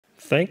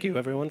Thank you,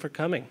 everyone, for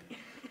coming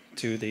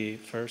to the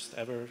first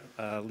ever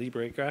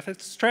Libre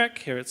graphics track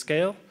here at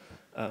Scale.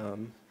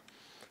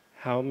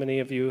 How many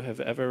of you have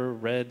ever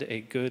read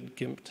a good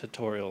GIMP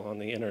tutorial on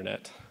the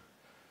internet?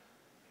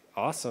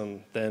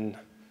 Awesome. Then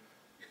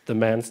the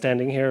man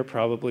standing here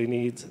probably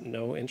needs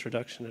no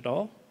introduction at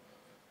all.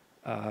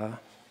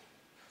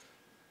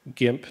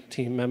 GIMP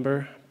team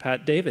member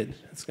Pat David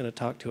is going to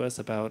talk to us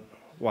about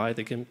why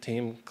the GIMP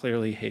team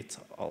clearly hates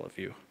all of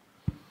you.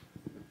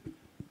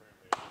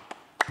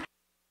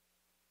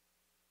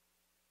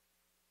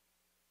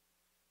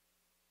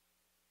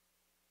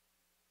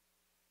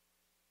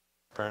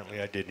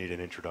 Apparently I did need an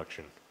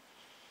introduction.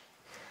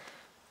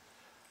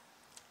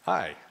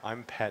 Hi,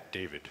 I'm Pat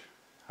David.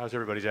 How's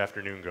everybody's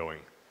afternoon going?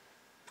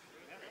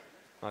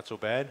 Not so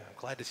bad? I'm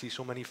glad to see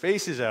so many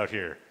faces out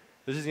here.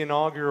 This is the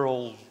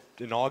inaugural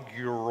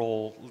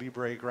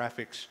Libre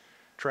graphics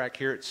track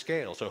here at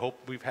Scale, so I hope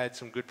we've had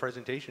some good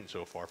presentations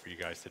so far for you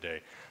guys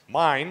today.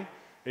 Mine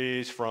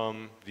is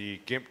from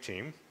the GIMP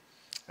team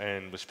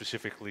and was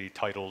specifically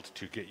titled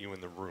To Get You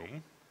in the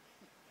Room.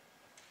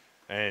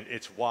 And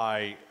it's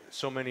why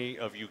so many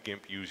of you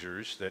GIMP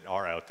users that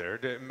are out there,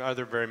 are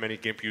there very many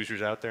GIMP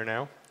users out there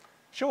now?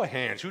 Show of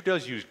hands, who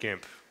does use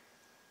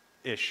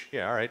GIMP-ish?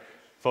 Yeah, all right.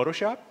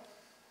 Photoshop?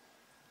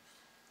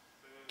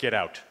 Get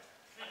out.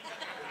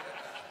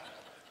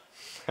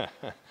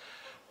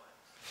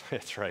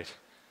 That's right.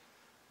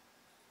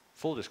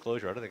 Full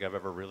disclosure, I don't think I've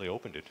ever really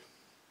opened it.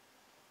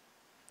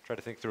 Tried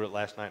to think through it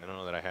last night, and I don't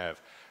know that I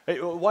have. Hey,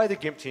 why the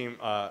GIMP team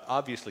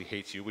obviously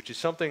hates you, which is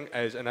something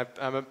as, and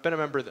I've been a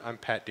member, I'm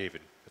Pat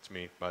David, that's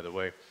me, by the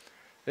way.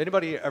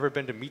 Anybody ever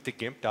been to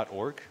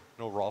meetthegimp.org?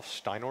 No, Rolf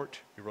Steinort,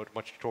 he wrote a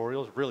bunch of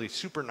tutorials, really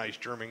super nice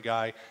German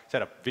guy. He's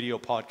had a video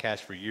podcast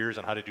for years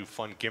on how to do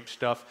fun GIMP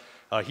stuff.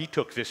 He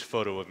took this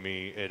photo of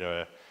me at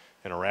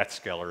in a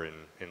Ratskeller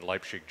in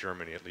Leipzig,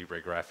 Germany at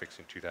Libre Graphics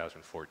in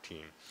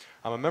 2014.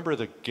 I'm a member of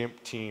the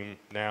GIMP team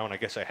now, and I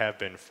guess I have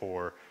been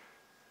for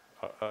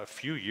a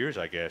few years,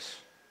 I guess.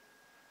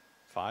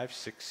 5,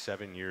 6,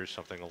 7 years,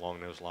 something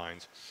along those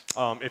lines.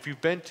 If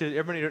you've been to,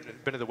 everybody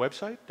been to the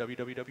website,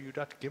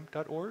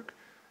 www.gimp.org?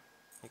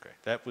 Okay,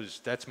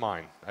 that's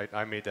mine.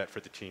 I made that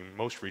for the team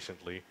most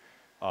recently,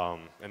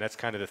 and that's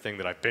kind of the thing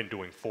that I've been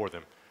doing for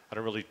them. I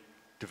don't really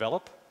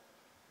develop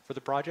for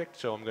the project,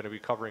 so I'm going to be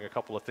covering a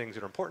couple of things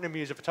that are important to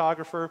me as a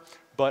photographer,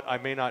 but I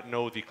may not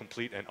know the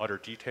complete and utter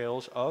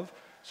details of,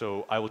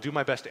 so I will do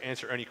my best to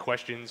answer any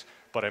questions,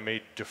 but I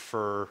may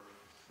defer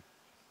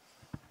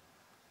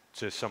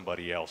to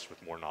somebody else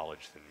with more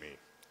knowledge than me,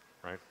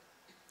 right?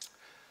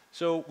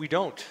 So we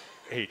don't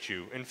hate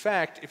you. In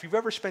fact, if you've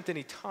ever spent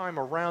any time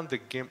around the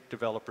GIMP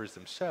developers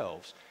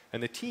themselves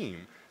and the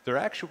team, they're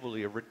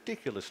actually a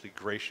ridiculously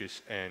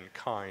gracious and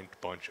kind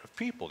bunch of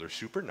people. They're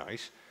super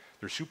nice.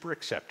 They're super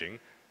accepting.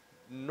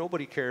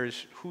 Nobody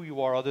cares who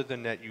you are other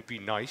than that you be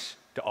nice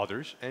to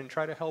others and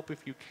try to help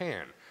if you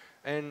can.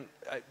 And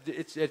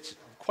it's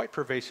quite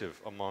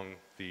pervasive among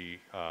the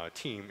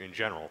team in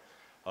general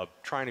of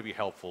trying to be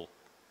helpful.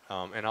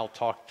 And I'll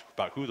talk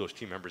about who those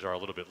team members are a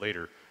little bit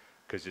later,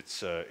 because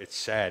it's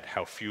sad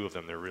how few of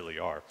them there really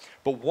are.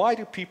 But why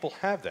do people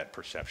have that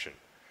perception?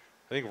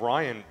 I think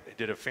Ryan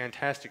did a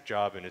fantastic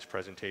job in his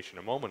presentation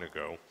a moment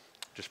ago,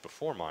 just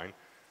before mine,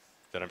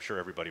 that I'm sure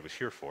everybody was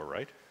here for,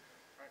 right?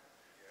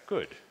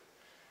 Good.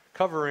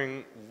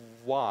 Covering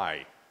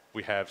why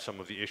we have some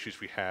of the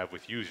issues we have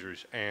with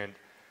users and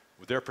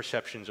their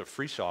perceptions of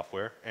free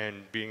software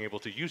and being able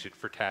to use it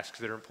for tasks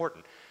that are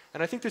important.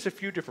 And I think there's a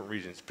few different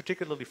reasons,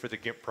 particularly for the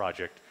GIMP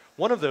project.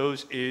 One of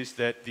those is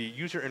that the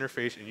user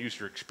interface and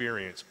user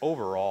experience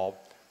overall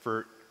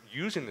for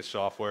using the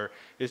software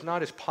is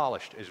not as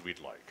polished as we'd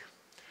like.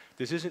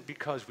 This isn't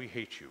because we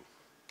hate you.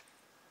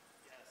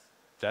 Yes.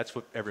 That's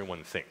what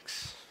everyone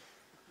thinks.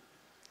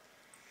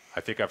 I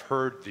think I've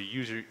heard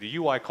the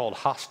UI called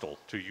hostile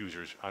to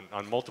users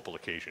on multiple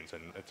occasions,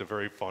 and it's a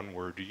very fun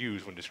word to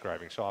use when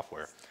describing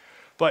software.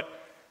 But,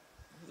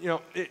 you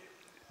know,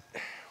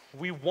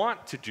 we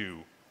want to do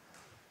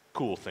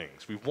cool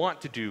things. We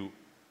want to do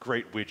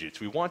great widgets.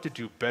 We want to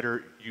do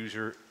better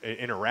user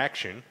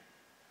interaction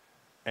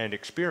and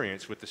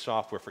experience with the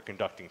software for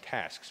conducting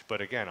tasks.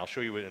 But again, I'll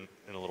show you in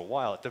a little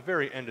while. At the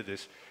very end of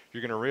this,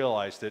 you're going to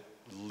realize that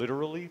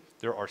literally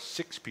there are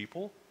 6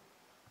 people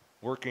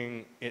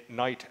working at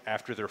night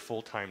after their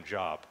full-time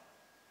job.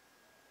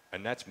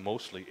 And that's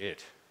mostly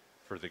it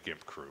for the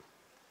GIMP crew.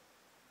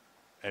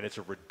 And it's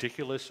a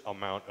ridiculous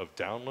amount of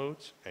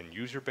downloads and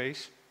user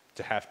base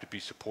to have to be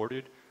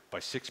supported by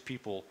 6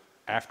 people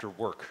after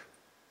work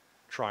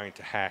trying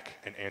to hack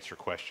and answer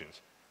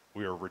questions.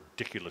 We are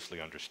ridiculously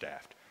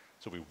understaffed.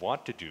 So we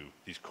want to do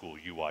these cool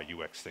UI,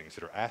 UX things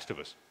that are asked of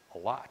us a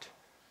lot.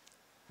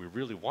 We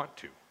really want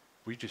to.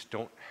 We just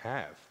don't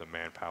have the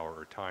manpower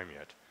or time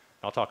yet.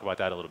 I'll talk about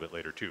that a little bit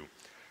later too.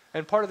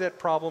 And part of that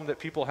problem that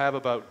people have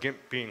about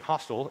GIMP being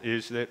hostile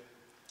is that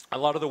a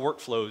lot of the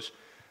workflows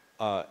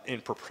in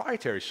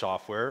proprietary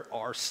software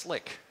are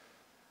slick,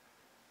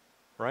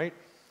 right?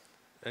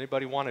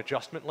 Anybody want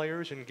adjustment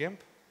layers in GIMP?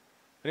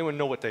 Anyone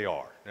know what they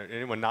are?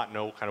 Anyone not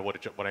know kind of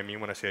what I mean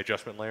when I say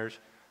adjustment layers?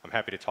 I'm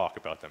happy to talk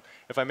about them.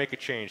 If I make a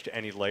change to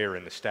any layer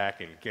in the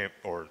stack in GIMP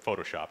or in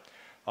Photoshop,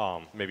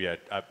 maybe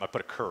I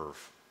put a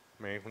curve,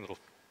 maybe a little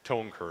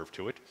tone curve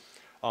to it,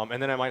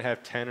 and then I might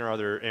have 10 or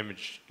other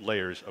image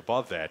layers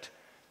above that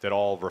that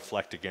all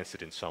reflect against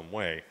it in some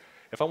way.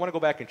 If I want to go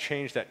back and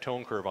change that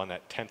tone curve on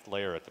that 10th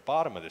layer at the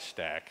bottom of the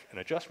stack, an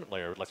adjustment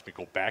layer lets me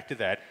go back to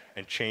that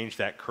and change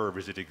that curve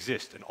as it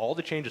exists. And all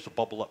the changes will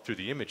bubble up through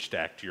the image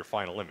stack to your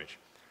final image.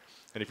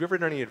 And if you've ever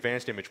done any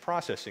advanced image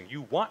processing,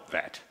 you want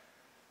that,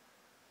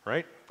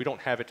 right? We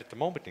don't have it at the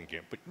moment in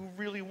GIMP, but you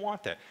really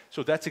want that.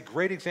 So that's a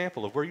great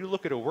example of where you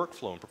look at a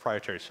workflow in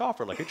proprietary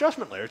software like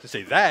adjustment layers and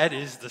say, that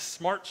is the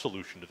smart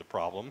solution to the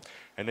problem.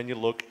 And then you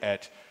look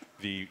at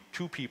the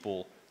 2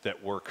 people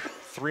that work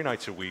 3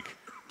 nights a week,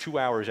 2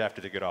 hours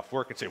after they get off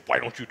work and say, why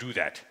don't you do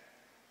that?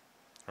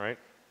 All right?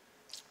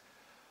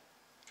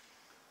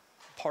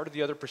 Part of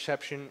the other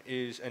perception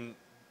is, and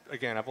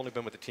again, I've only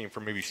been with the team for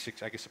maybe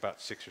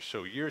about 6 or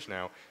so years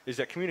now, is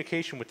that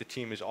communication with the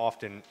team is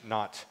often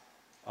not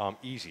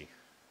easy,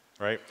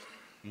 right?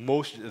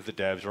 Most of the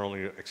devs are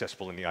only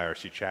accessible in the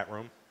IRC chat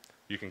room.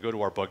 You can go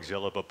to our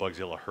Bugzilla, but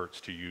Bugzilla hurts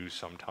to use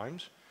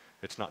sometimes.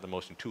 It's not the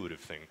most intuitive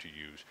thing to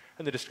use.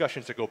 And the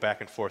discussions that go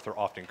back and forth are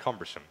often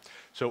cumbersome.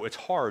 So it's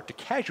hard to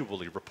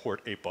casually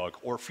report a bug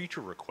or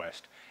feature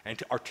request and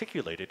to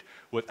articulate it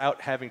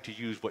without having to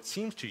use what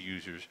seems to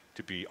users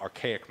to be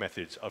archaic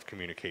methods of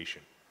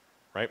communication,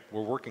 right?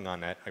 We're working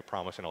on that, I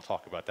promise, and I'll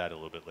talk about that a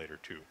little bit later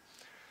too.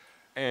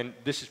 And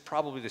this is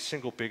probably the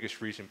single biggest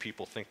reason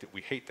people think that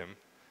we hate them,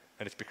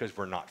 and it's because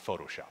we're not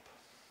Photoshop,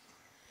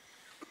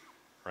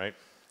 right?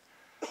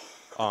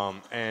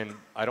 And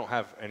I don't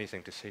have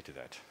anything to say to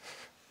that.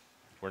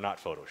 We're not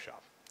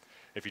Photoshop.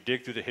 If you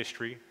dig through the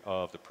history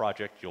of the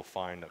project, you'll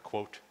find a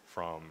quote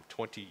from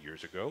 20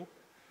 years ago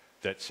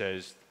that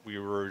says we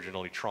were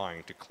originally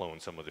trying to clone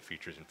some of the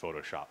features in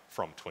Photoshop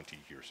from 20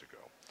 years ago.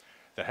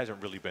 That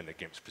hasn't really been the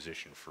GIMP's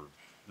position for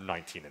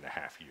 19 and a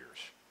half years,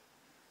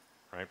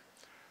 right?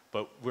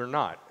 But we're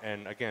not.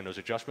 And again, those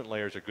adjustment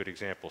layers are good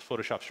examples.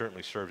 Photoshop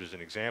certainly serves as an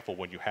example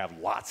when you have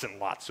lots and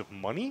lots of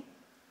money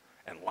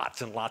and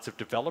lots of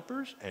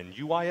developers and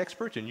UI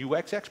experts and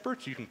UX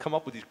experts. You can come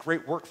up with these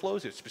great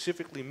workflows that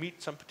specifically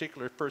meet some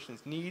particular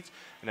person's needs,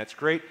 and that's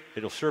great.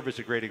 It'll serve as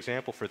a great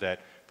example for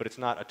that, but it's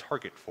not a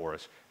target for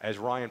us. As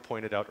Ryan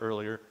pointed out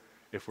earlier,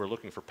 if we're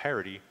looking for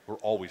parity, we're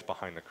always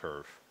behind the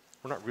curve.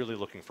 We're not really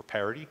looking for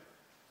parity,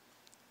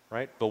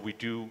 right? But we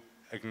do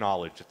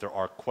acknowledge that there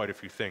are quite a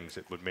few things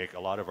that would make a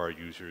lot of our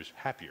users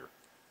happier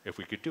if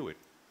we could do it.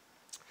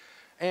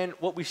 And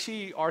what we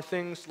see are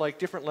things like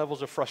different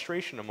levels of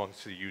frustration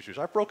amongst the users.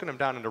 I've broken them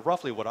down into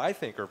roughly what I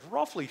think are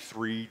roughly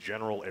 3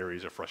 general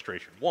areas of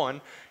frustration.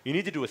 One, you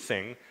need to do a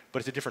thing, but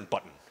it's a different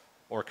button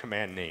or a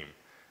command name.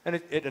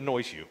 And it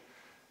annoys you.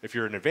 If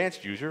you're an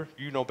advanced user,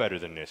 you know better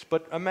than this.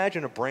 But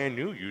imagine a brand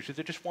new user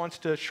that just wants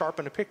to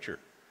sharpen a picture.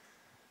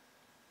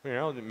 You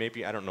know,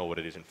 maybe, I don't know what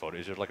it is in Photoshop.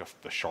 Is there like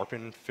a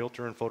sharpen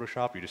filter in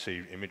Photoshop? You just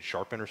say image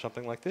sharpen or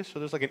something like this? So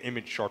there's like an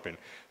image sharpen.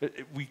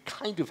 We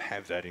kind of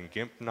have that in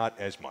GIMP, not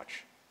as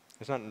much.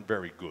 It's not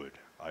very good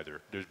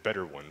either. There's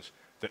better ones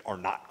that are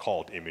not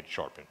called image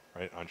sharpen,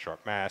 right? Unsharp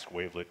mask,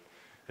 wavelet,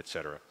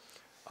 etc.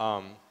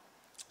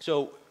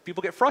 So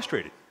people get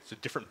frustrated. It's a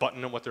different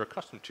button than what they're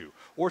accustomed to.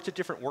 Or it's a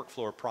different workflow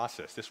or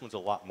process. This one's a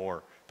lot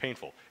more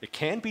painful. It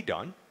can be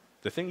done.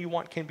 The thing you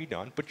want can be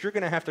done, but you're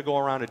going to have to go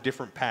around a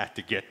different path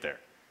to get there.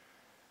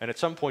 And at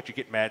some point you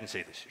get mad and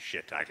say, this is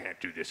shit, I can't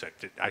do this,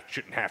 I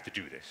shouldn't have to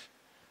do this.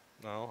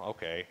 No,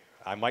 okay,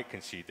 I might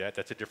concede that,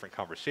 that's a different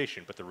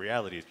conversation, but the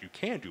reality is you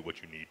can do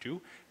what you need to,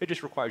 it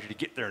just requires you to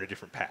get there in a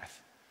different path,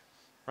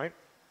 right?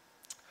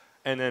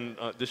 And then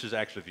this is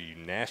actually the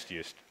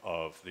nastiest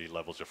of the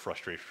levels of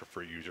frustration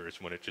for users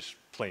when it just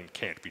plain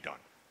can't be done,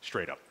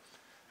 straight up.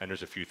 And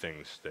there's a few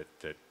things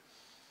that's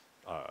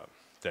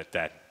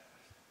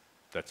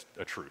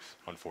a truth,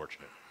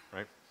 unfortunate,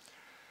 right?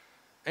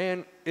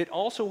 And it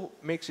also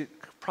makes it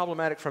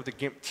problematic for the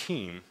GIMP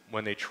team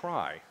when they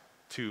try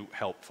to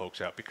help folks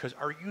out because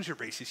our user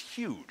base is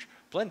huge.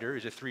 Blender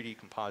is a 3D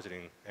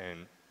compositing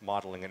and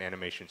modeling and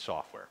animation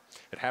software.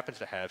 It happens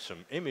to have some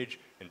image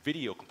and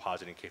video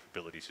compositing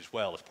capabilities as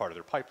well as part of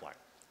their pipeline,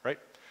 right?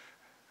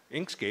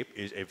 Inkscape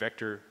is a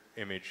vector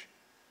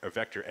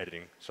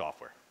editing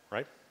software,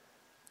 right?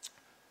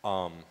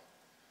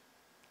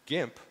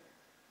 GIMP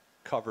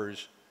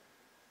covers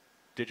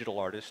digital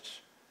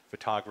artists,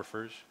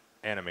 photographers,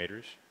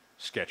 animators,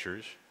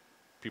 sketchers,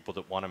 people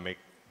that want to make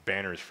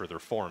banners for their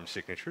forum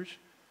signatures,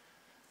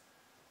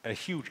 a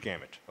huge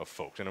gamut of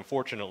folks. And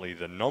unfortunately,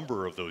 the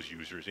number of those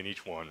users in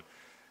each one,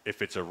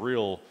 if it's a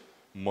real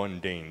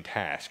mundane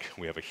task,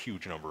 we have a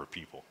huge number of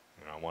people.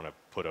 You know, I want to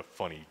put a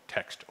funny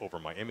text over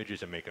my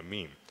images and make a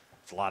meme.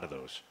 It's a lot of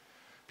those.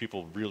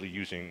 People really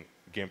using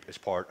GIMP as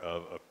part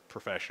of a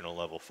professional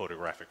level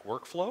photographic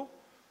workflow,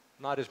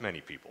 not as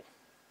many people,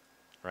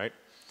 right?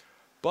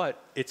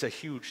 But it's a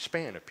huge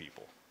span of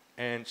people.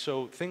 And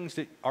so things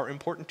that are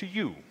important to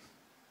you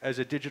as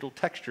a digital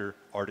texture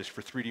artist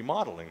for 3D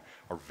modeling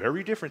are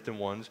very different than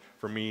ones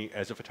for me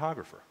as a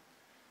photographer.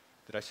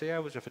 Did I say I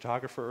was a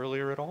photographer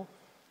earlier at all?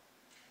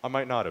 I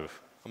might not have.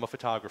 I'm a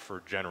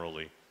photographer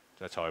generally.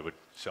 That's how I would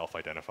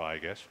self-identify, I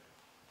guess.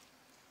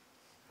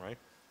 Right?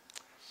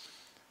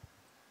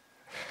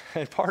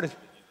 And part of...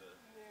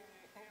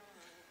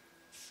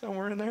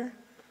 Somewhere in there?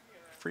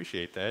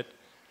 Appreciate that.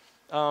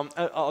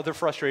 Other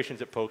frustrations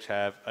that folks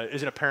have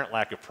is an apparent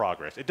lack of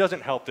progress. It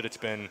doesn't help that it's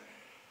been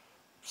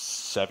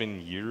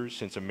 7 years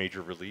since a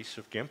major release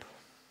of GIMP.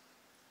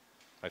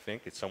 I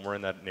think it's somewhere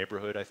in that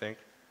neighborhood, I think.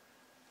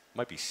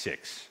 Might be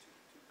 6.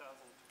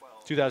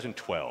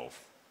 2012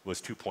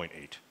 was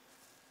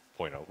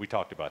 2.8.0. We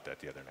talked about that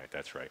the other night,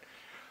 that's right.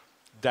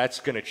 That's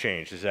going to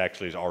change. This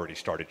actually has already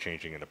started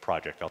changing in the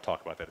project. I'll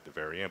talk about that at the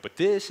very end. But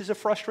this is a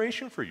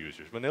frustration for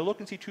users. When they look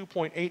and see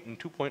 2.8 and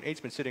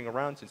 2.8's been sitting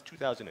around since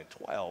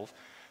 2012,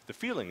 the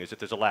feeling is that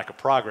there's a lack of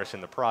progress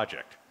in the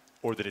project,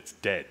 or that it's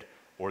dead,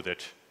 or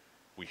that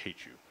we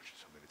hate you, which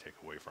is something to take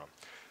away from.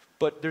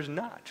 But there's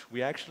not.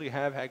 We actually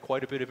have had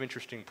quite a bit of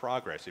interesting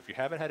progress. If you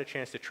haven't had a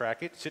chance to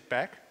track it, sit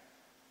back.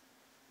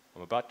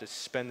 I'm about to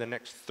spend the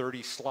next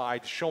 30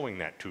 slides showing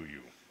that to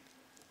you.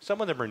 Some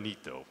of them are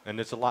neat, though, and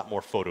there's a lot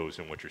more photos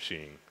than what you're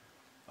seeing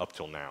up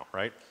till now,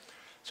 right?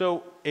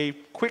 So a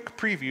quick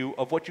preview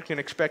of what you can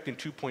expect in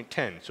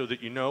 2.10 so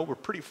that you know we're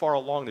pretty far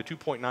along the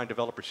 2.9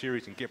 developer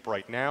series in GIMP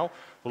right now.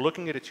 We're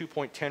looking at a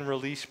 2.10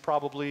 release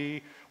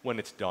probably when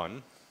it's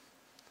done.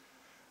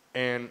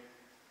 And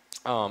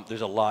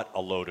there's a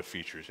load of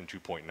features in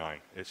 2.9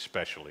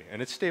 especially.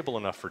 And it's stable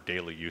enough for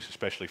daily use,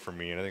 especially for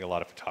me. And I think a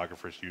lot of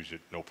photographers use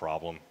it no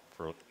problem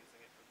for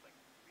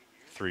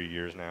 3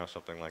 years now,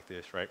 something like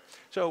this, right?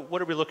 So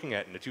what are we looking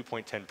at in the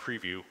 2.10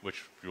 preview,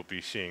 which you'll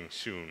be seeing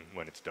soon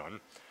when it's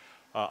done?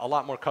 A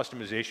lot more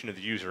customization of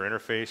the user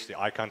interface. The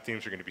icon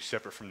themes are going to be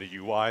separate from the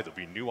UI. There'll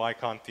be new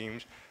icon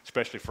themes,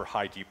 especially for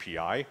high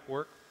DPI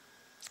work,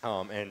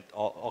 and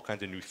all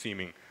kinds of new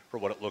theming for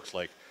what it looks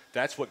like.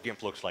 That's what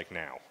GIMP looks like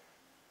now.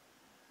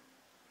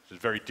 This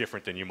is very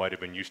different than you might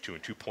have been used to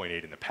in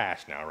 2.8 in the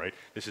past now, right?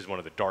 This is one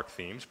of the dark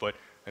themes,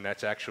 and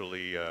that's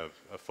actually a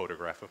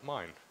photograph of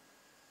mine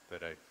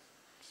that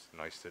it's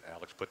nice that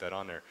Alex put that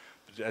on there.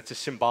 That's a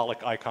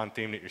symbolic icon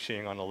theme that you're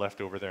seeing on the left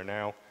over there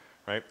now,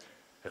 right?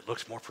 It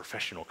looks more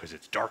professional because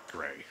it's dark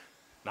gray,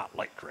 not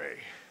light gray.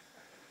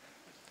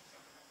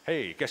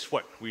 Hey, guess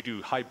what? We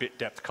do high bit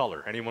depth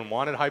color. Anyone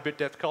wanted high bit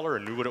depth color or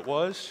knew what it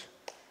was?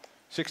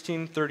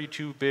 16,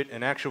 32-bit,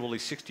 and actually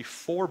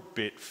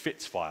 64-bit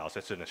FITS files.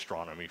 That's an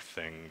astronomy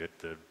thing that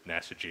the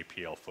NASA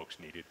JPL folks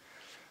needed.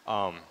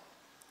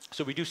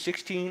 So we do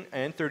 16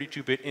 and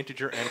 32-bit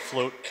integer and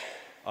float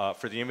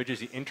for the images.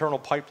 The internal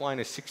pipeline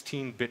is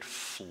 16-bit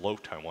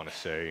float, I want to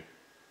say.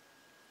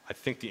 I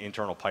think the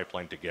internal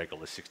pipeline to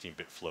Gaggle is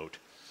 16-bit float.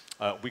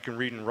 We can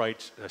read and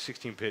write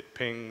 16-bit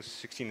pings,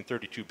 16 and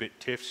 32-bit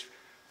TIFFs,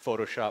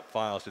 Photoshop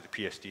files to the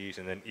PSDs,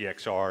 and then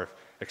EXR,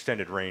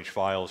 extended range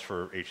files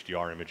for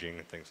HDR imaging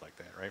and things like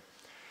that, right?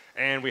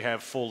 And we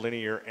have full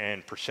linear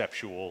and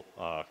perceptual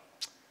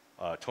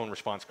tone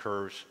response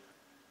curves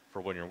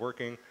for when you're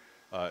working.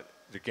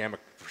 The gamma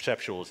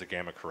perceptual is the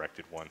gamma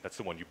corrected one. That's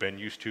the one you've been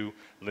used to.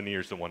 Linear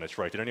is the one that's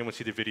right. Did anyone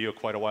see the video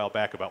quite a while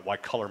back about why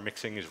color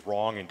mixing is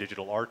wrong in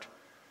digital art?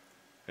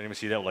 Anyone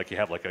see that? Like you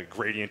have like a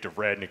gradient of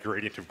red and a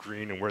gradient of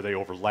green, and where they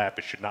overlap,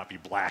 it should not be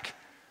black.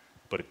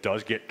 But it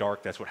does get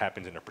dark. That's what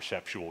happens in a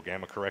perceptual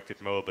gamma corrected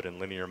mode, but in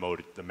linear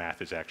mode, the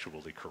math is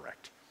actually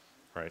correct.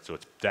 Right? So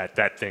it's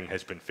that thing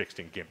has been fixed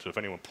in GIMP. So if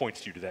anyone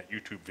points you to that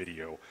YouTube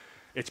video,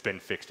 it's been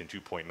fixed in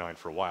 2.9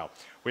 for a while.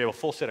 We have a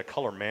full set of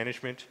color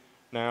management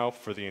now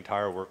for the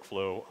entire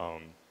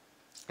workflow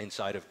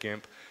inside of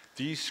GIMP.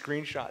 These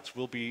screenshots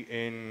will be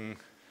in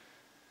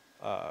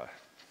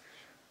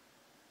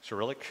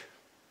Cyrillic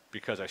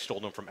because I stole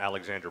them from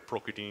Alexander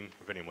Prokudin,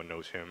 if anyone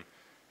knows him.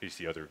 He's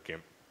the other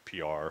GIMP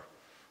PR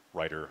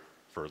writer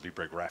for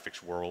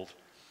LibreGraphics World.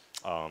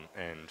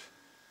 And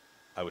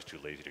I was too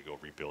lazy to go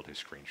rebuild his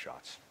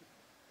screenshots.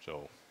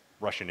 So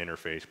Russian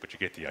interface, but you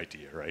get the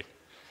idea, right?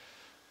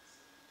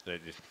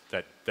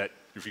 That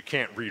if you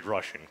can't read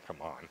Russian, come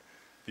on.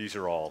 These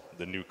are all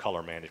the new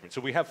color management.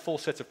 So we have full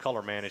sets of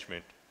color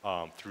management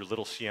through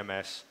Little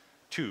CMS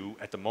 2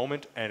 at the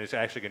moment, and it's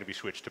actually going to be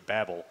switched to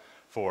Babel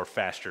for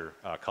faster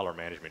color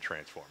management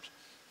transforms.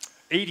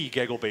 80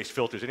 Gaggle-based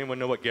filters. Anyone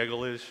know what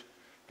Gaggle is?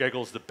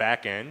 Gaggle is the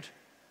back end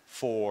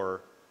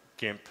for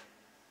GIMP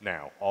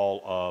now.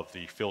 All of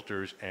the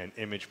filters and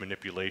image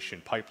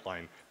manipulation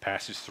pipeline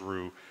passes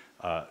through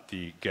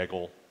the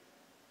Gaggle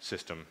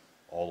system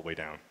all the way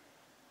down.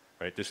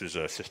 Right? This is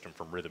a system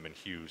from Rhythm and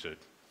Hues,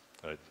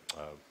 a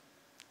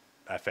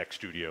FX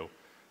studio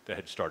that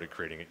had started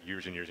creating it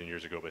years and years and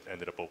years ago, but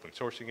ended up open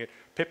sourcing it.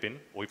 Pippin,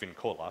 Oyvind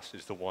Kolas,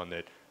 is the one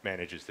that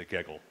manages the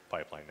Gaggle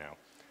pipeline now.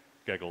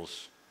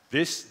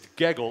 This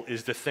Gaggle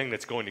is the thing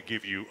that's going to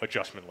give you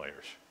adjustment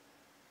layers.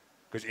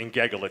 Because in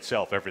Gaggle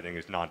itself, everything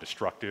is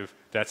non-destructive.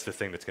 That's the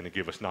thing that's going to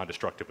give us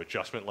non-destructive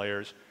adjustment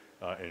layers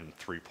in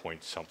 3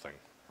 point something,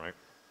 right?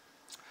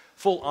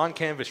 Full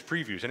on-canvas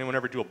previews. Anyone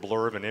ever do a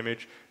blur of an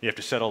image? You have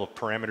to set all the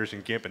parameters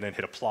in GIMP and then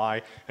hit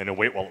apply and then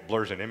wait while it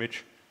blurs an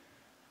image,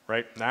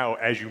 right? Now,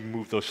 as you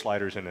move those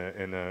sliders in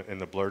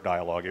the blur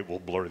dialog, it will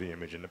blur the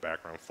image in the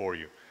background for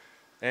you.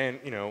 And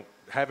you know,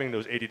 having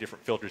those 80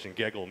 different filters in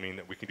Geggle mean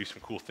that we can do some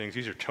cool things.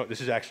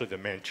 This is actually the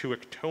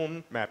Mantuic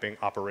tone mapping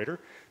operator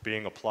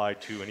being applied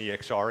to an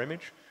EXR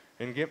image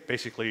in GIMP.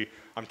 Basically,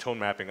 I'm tone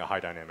mapping a high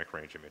dynamic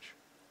range image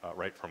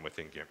right from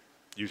within GIMP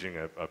using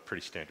a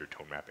pretty standard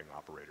tone mapping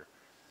operator.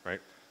 Right?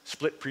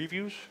 Split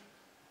previews,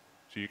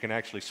 so you can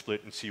actually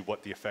split and see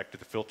what the effect of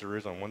the filter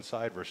is on one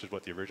side versus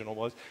what the original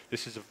was.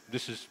 This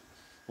is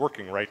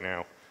working right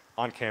now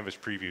on canvas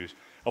previews.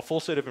 A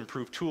full set of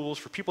improved tools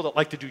for people that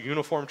like to do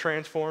uniform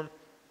transform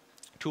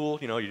tool.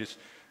 You know, you just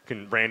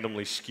can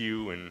randomly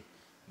skew and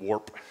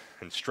warp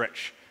and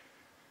stretch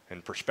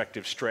and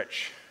perspective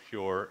stretch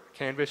your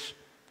canvas.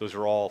 Those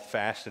are all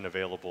fast and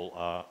available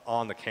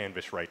on the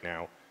canvas right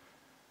now.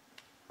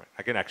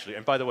 I can actually,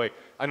 and by the way,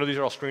 I know these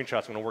are all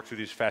screenshots. I'm going to work through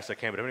these as fast as I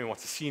can, but if anyone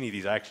wants to see any of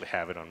these, I actually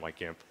have it on my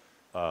GIMP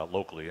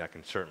locally. I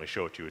can certainly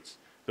show it to you.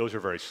 Those are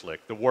very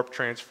slick. The warp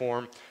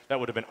transform, that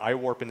would have been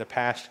iWarp in the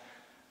past.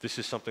 This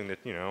is something that,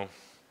 you know,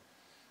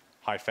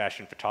 high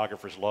fashion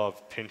photographers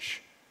love.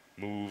 Pinch,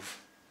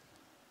 move,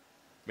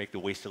 make the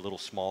waist a little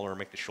smaller,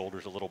 make the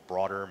shoulders a little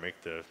broader,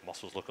 make the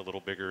muscles look a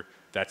little bigger.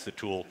 That's the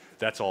tool.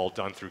 That's all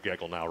done through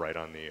Geggle now, right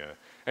on the,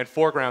 and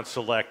foreground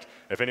select.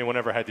 If anyone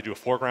ever had to do a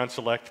foreground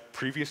select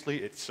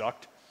previously, it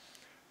sucked.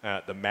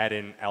 The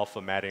Madden alpha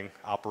matting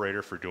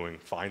operator for doing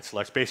fine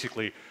selects.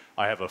 Basically,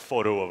 I have a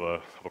photo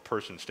of a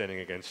person standing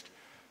against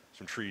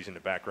some trees in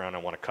the background. I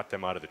want to cut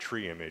them out of the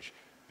tree image.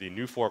 The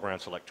new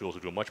foreground select tools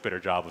will do a much better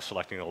job of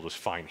selecting all those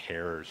fine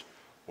hairs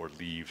or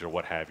leaves or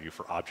what have you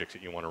for objects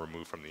that you want to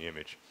remove from the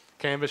image.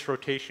 Canvas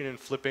rotation and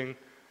flipping,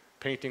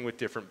 painting with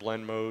different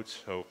blend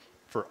modes. So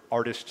for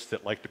artists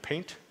that like to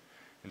paint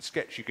and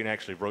sketch, you can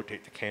actually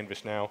rotate the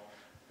canvas now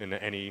in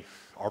any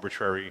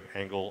arbitrary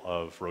angle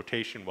of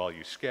rotation while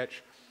you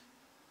sketch.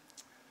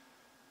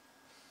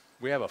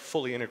 We have a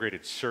fully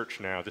integrated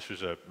search now. This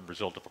was a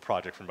result of a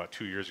project from about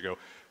 2 years ago.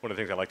 One of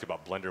the things I liked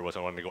about Blender was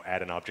I wanted to go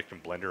add an object in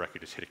Blender. I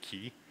could just hit a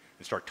key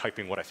and start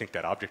typing what I think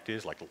that object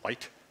is, like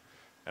light,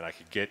 and I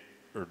could get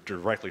or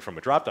directly from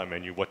a drop-down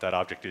menu what that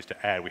object is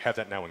to add. We have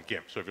that now in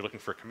GIMP. So if you're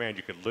looking for a command,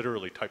 you can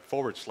literally type /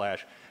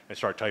 and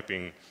start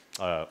typing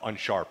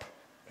unsharp,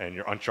 and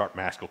your unsharp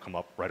mask will come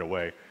up right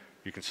away.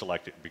 You can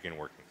select it and begin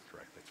working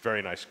directly. It's a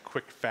very nice,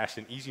 quick, fast,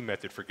 and easy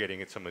method for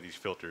getting at some of these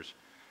filters.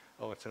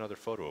 Oh, it's another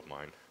photo of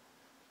mine.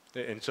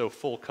 And so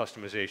full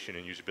customization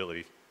and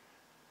usability.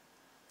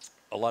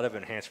 A lot of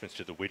enhancements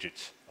to the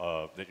widgets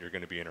that you're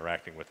going to be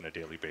interacting with on a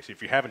daily basis.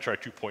 If you haven't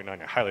tried 2.9,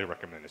 I highly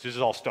recommend this. This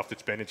is all stuff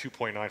that's been in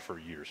 2.9 for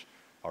years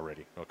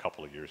already, a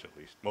couple of years at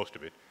least, most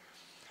of it.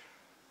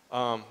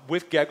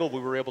 With Geggle, we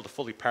were able to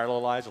fully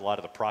parallelize a lot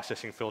of the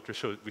processing filters,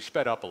 so we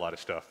sped up a lot of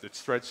stuff.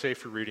 It's thread safe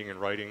for reading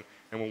and writing,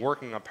 and we're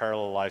working on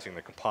parallelizing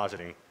the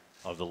compositing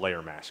of the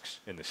layer masks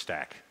in the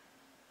stack.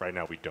 Right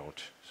now we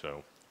don't,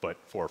 so. But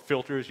for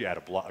filters, you add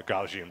a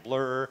Gaussian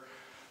blur,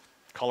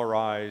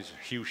 colorize,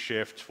 hue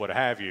shift, what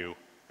have you,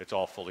 it's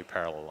all fully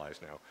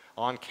parallelized now.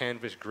 On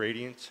canvas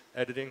gradients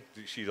editing,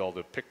 you see all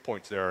the pick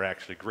points there are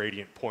actually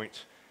gradient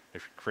points.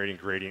 If you're creating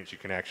gradients, you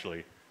can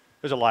actually,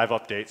 there's a live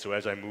update, so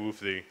as I move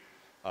the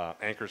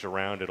anchors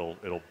around,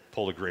 it'll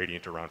pull a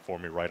gradient around for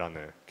me right on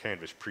the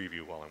canvas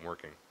preview while I'm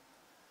working.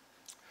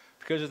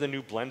 Because of the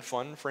new Blend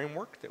Fun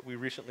framework that we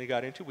recently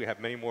got into, we have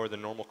many more of the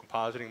normal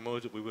compositing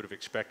modes that we would have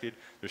expected.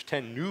 There's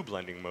 10 new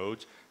blending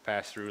modes: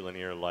 pass-through,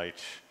 linear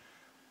light,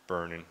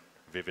 burn and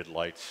vivid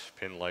lights,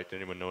 pin light.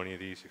 Anyone know any of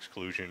these?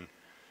 Exclusion.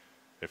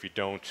 If you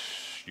don't,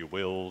 you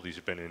will. These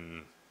have been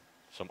in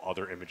some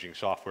other imaging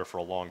software for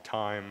a long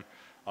time,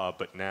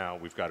 but now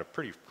we've got a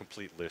pretty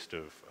complete list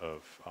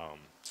of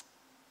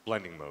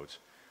blending modes.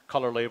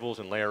 Color labels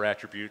and layer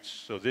attributes.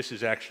 So this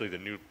is actually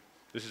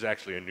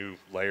a new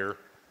layer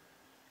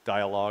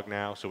dialog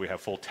now. So we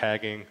have full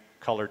tagging,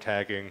 color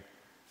tagging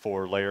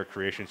for layer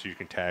creation, so you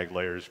can tag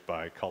layers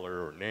by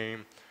color or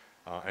name,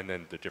 and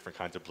then the different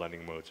kinds of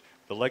blending modes.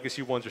 The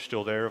legacy ones are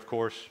still there, of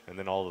course, and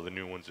then all of the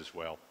new ones as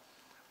well.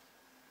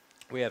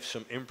 We have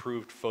some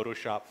improved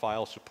Photoshop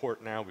file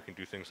support now. We can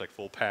do things like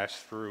full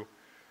pass-through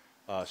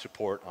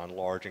support on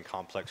large and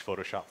complex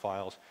Photoshop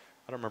files.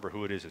 I don't remember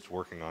who it is that's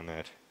working on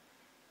that,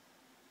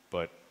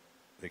 but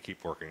they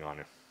keep working on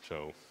it.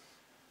 So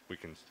we're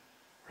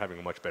having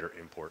a much better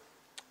import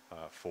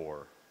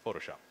for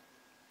Photoshop,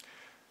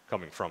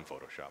 coming from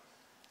Photoshop.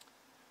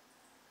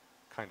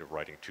 Kind of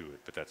writing to it,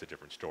 but that's a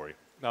different story.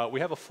 We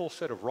have a full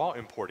set of RAW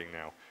importing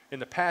now. In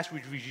the past,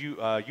 we'd use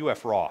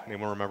UF RAW.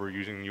 Anyone remember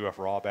using UF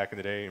RAW back in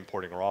the day,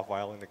 importing a RAW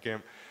file into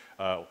GIMP?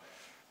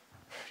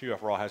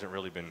 UF RAW hasn't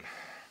really been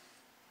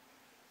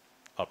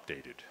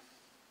updated.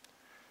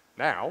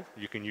 Now,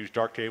 you can use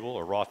Darktable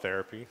or Raw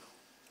Therapy.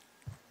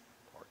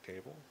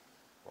 Darktable,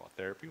 Raw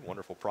Therapy,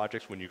 wonderful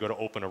projects. When you go to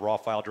open a RAW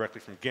file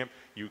directly from GIMP,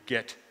 you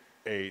get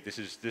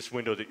this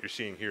window that you're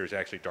seeing here is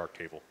actually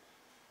Darktable.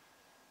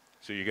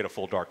 So you get a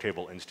full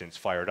Darktable instance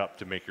fired up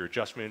to make your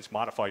adjustments,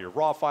 modify your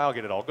raw file,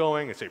 get it all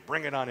going, and say,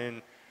 bring it on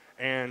in.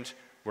 And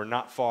we're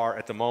not far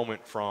at the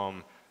moment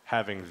from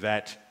having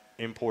that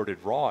imported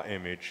raw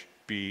image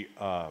be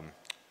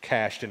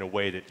cached in a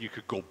way that you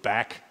could go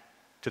back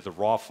to the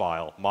raw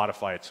file,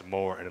 modify it some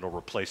more, and it'll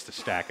replace the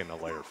stack in the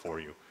layer for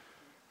you,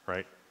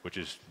 right? Which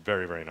is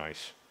very, very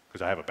nice,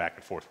 because I have a back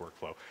and forth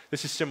workflow.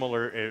 This is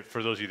similar,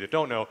 for those of you that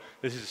don't know,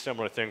 this is a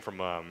similar thing from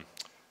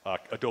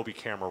Adobe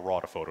Camera Raw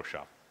to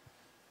Photoshop,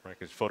 right?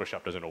 Because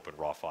Photoshop doesn't open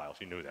raw files.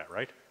 You knew that,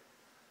 right?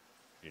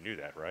 You knew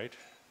that, right?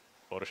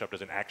 Photoshop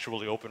doesn't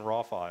actually open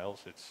raw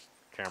files. It's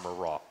Camera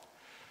Raw.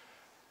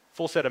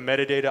 Full set of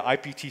metadata,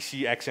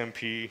 IPTC,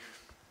 XMP,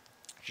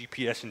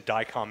 GPS and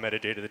DICOM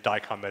metadata. The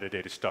DICOM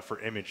metadata is stuff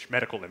for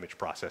medical image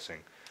processing.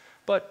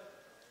 But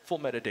full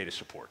metadata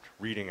support,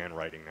 reading and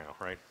writing now,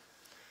 right?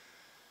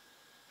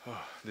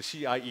 The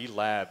CIE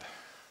lab.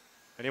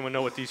 Anyone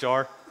know what these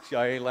are?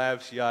 CIA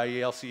lab,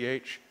 CIE,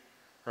 LCH,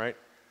 right?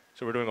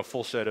 So we're doing a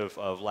full set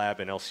of lab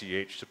and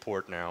LCH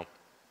support now.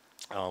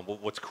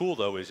 What's cool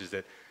though is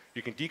that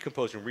you can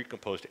decompose and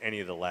recompose to any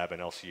of the lab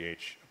and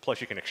LCH,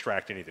 plus you can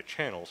extract any of the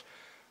channels.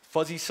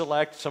 Fuzzy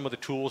select, some of the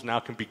tools now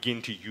can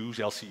begin to use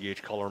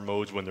LCH color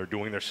modes when they're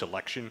doing their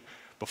selection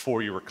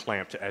before you were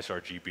clamped to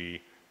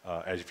sRGB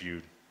as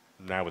viewed.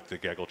 Now with the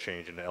Gaggle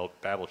change and the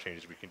Babel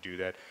changes, we can do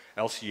that.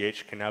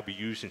 LCH can now be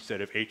used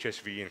instead of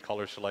HSV and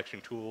color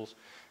selection tools,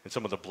 and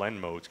some of the blend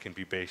modes can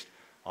be based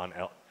on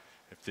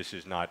if this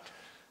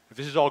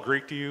is all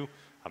Greek to you,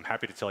 I'm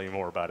happy to tell you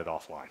more about it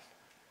offline,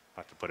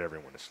 not to put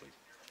everyone to sleep.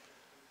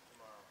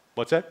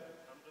 What's that?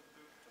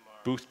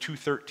 Booth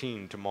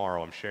 213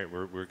 tomorrow. I'm sharing.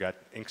 We've got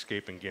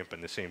Inkscape and GIMP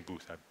in the same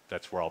booth.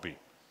 That's where I'll be.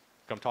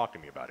 Come talk to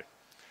me about it.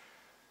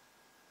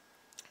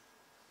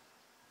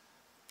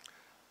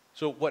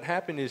 So what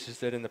happened is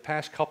that in the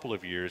past couple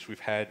of years, we've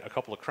had a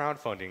couple of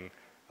crowdfunding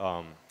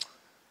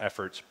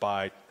efforts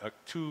by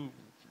two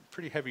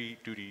pretty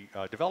heavy-duty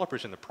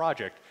developers in the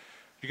project.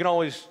 You can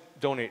always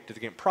donate to the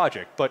GIMP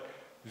project, but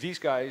these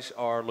guys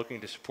are looking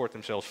to support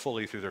themselves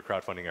fully through their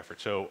crowdfunding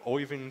efforts. So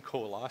Oyvind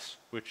Kolas,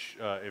 which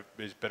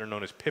is better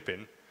known as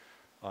Pippin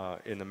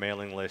in the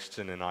mailing lists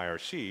and in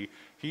IRC,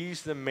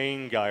 he's the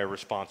main guy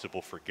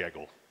responsible for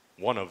Gaggle.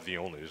 One of the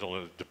only. There's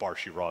only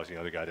Debarshi Raw is the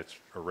other guy that's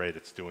Array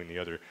that's doing the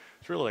other.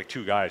 It's really like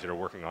two guys that are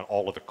working on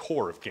all of the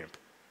core of GIMP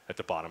at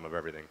the bottom of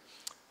everything.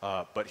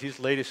 But his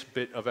latest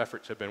bit of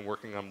efforts have been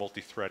working on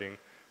multi-threading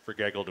for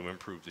Gaggle to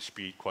improve the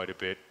speed quite a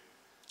bit.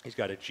 He's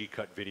got a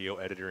G-Cut video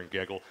editor in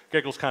Gaggle.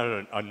 Gaggle's kind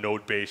of a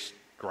node-based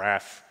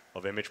graph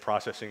of image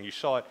processing. You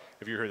saw it,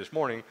 if you were here this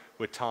morning,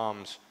 with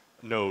Tom's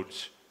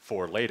nodes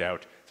for laid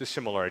out. It's a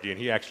similar idea,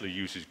 and he actually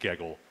uses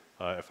Gaggle,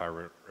 if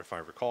I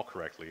recall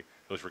correctly.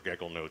 Those were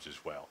Gaggle nodes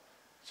as well.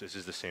 So this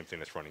is the same thing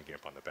that's running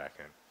GIMP on the back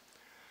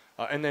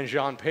end. And then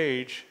Jean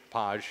Page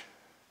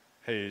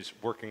is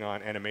working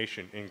on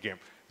animation in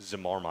GIMP,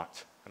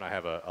 Zamarmat. And I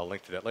have a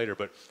link to that later,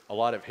 but a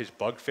lot of his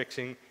bug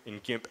fixing in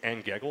GIMP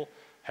and Gaggle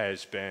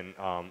has been,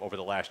 over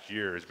the last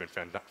year, has been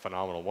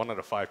phenomenal. 1 out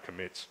of 5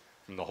 commits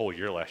from the whole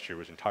year last year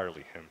was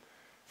entirely him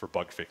for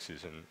bug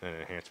fixes and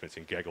enhancements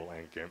in Gaggle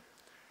and GIMP.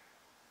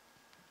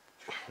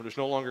 There's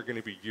no longer going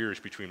to be years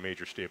between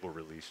major stable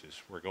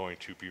releases. We're going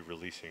to be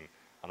releasing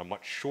on a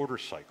much shorter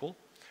cycle,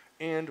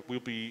 and we'll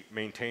be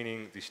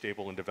maintaining the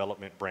stable and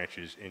development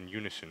branches in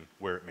unison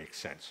where it makes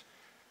sense.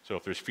 So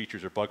if there's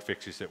features or bug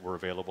fixes that were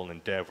available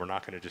in dev, we're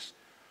not going to just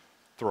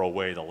throw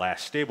away the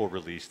last stable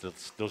release.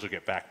 Those will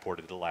get backported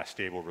to the last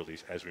stable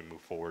release as we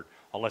move forward,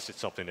 unless it's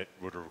something that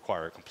would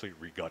require a complete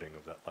regutting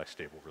of that last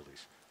stable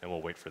release. And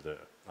we'll wait for the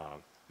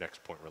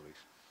next point release.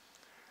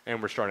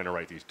 And we're starting to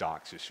write these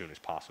docs as soon as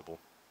possible.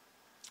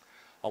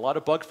 A lot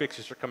of bug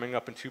fixes are coming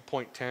up in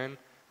 2.10,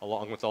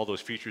 along with all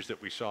those features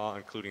that we saw,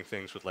 including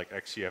things with like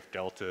XCF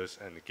deltas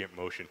and the GIMP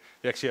motion.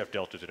 The XCF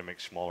deltas are to make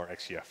smaller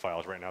XCF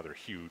files. Right now they're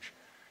huge,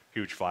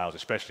 huge files,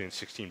 especially in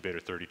 16-bit or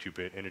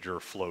 32-bit integer or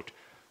float.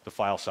 The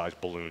file size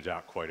balloons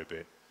out quite a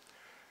bit.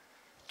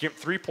 GIMP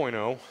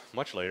 3.0,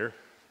 much later,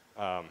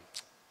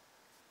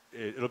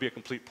 it'll be a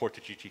complete port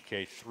to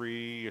GTK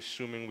 3,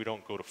 assuming we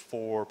don't go to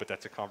 4, but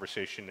that's a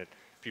conversation that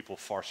people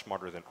far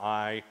smarter than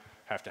I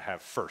have to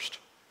have first.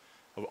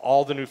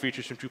 All the new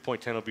features from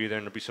 2.10 will be there,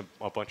 and there'll be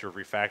a bunch of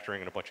refactoring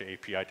and a bunch of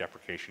API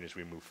deprecation as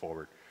we move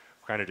forward.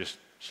 We're kind of just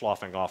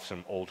sloughing off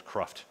some old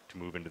cruft to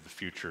move into the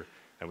future,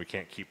 and we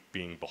can't keep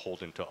being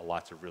beholden to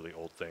lots of really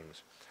old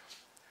things.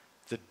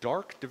 The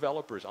dark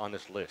developers on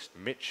this list,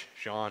 Mitch,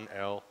 Jean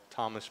L.,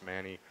 Thomas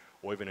Manny,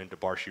 Oyvind, and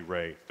Debarshi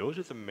Ray, those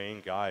are the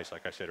main guys,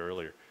 like I said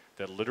earlier,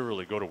 that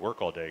literally go to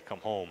work all day, come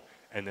home,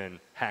 and then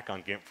hack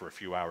on GIMP for a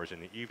few hours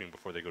in the evening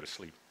before they go to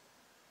sleep.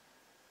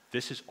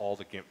 This is all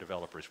the GIMP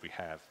developers we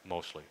have,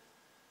 mostly.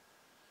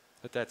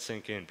 Let that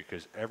sink in,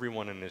 because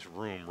everyone in this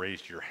room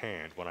raised your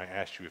hand when I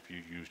asked you if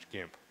you used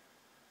GIMP,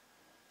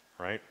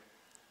 right?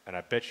 And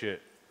I bet you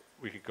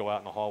we could go out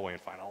in the hallway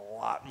and find a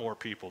lot more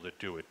people that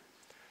do it.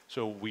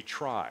 So we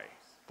try,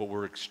 but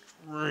we're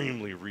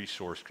extremely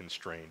resource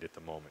constrained at the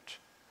moment.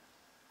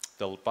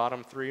 The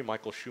bottom 3,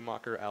 Michael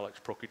Schumacher, Alex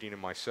Prokudin,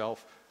 and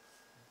myself,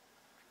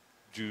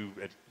 do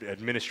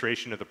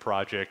administration of the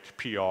project,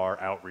 PR,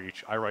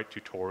 outreach. I write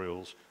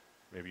tutorials.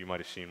 Maybe you might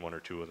have seen one or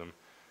two of them.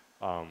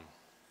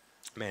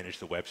 Manage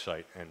the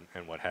website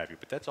and what have you.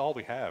 But that's all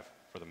we have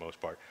for the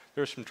most part.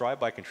 There are some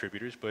drive-by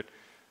contributors, but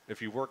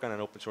if you work on an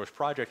open source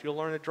project, you'll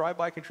learn that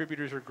drive-by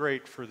contributors are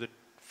great for the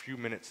few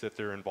minutes that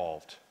they're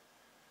involved.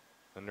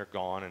 Then they're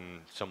gone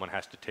and someone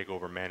has to take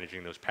over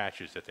managing those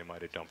patches that they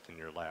might have dumped in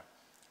your lap,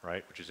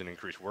 right? Which is an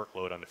increased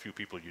workload on the few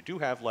people you do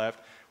have left,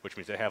 which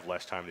means they have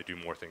less time to do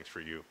more things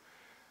for you.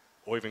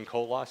 Oyvind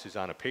Kolas is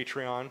on a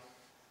Patreon,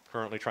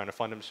 currently trying to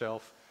fund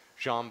himself.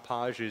 Jean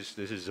Page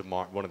this is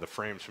one of the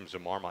frames from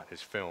Zamarmat,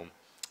 his film,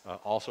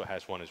 also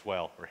has one as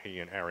well, where he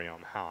and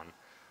Ariam Han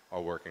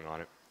are working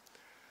on it.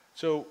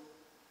 So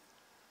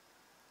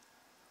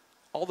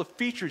all the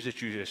features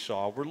that you just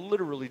saw were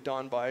literally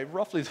done by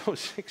roughly those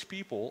 6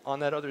 people on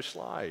that other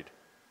slide.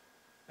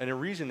 And the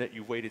reason that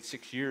you waited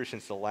 6 years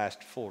since the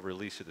last full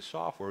release of the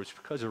software is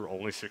because there were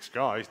only 6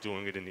 guys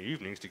doing it in the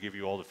evenings to give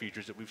you all the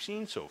features that we've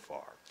seen so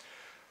far.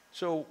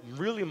 So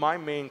really my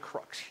main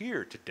crux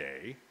here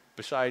today,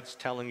 besides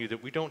telling you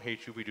that we don't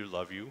hate you, we do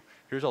love you,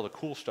 here's all the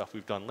cool stuff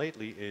we've done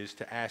lately, is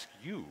to ask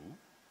you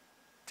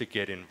to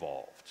get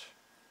involved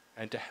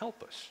and to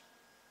help us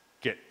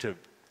get to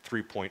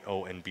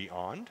 3.0 and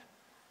beyond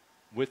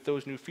with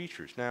those new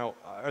features. Now,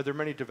 are there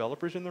many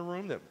developers in the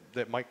room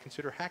that might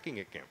consider hacking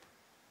at GIMP?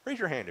 Raise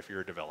your hand if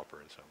you're a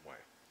developer in some way.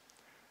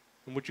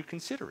 And would you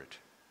consider it?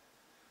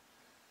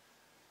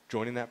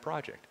 Joining that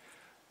project.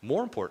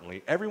 More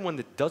importantly, everyone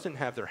that doesn't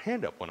have their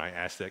hand up when I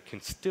ask that can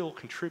still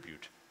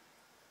contribute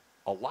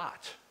a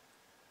lot.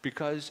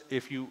 Because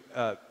if you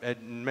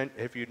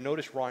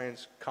noticed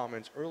Ryan's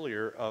comments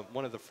earlier,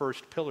 one of the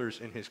first pillars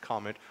in his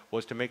comment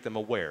was to make them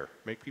aware,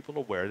 make people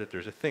aware that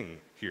there's a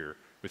thing here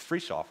with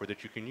free software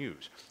that you can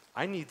use.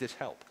 I need this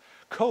help.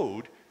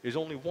 Code is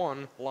only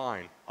one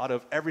line out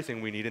of everything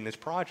we need in this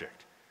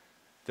project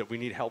that we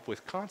need help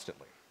with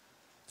constantly.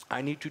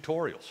 I need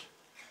tutorials.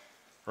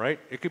 Right?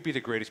 It could be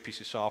the greatest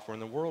piece of software in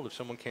the world. If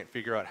someone can't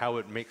figure out how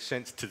it makes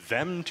sense to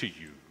them to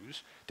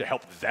use, to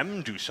help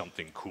them do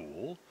something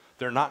cool,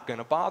 they're not going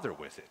to bother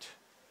with it.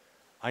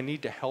 I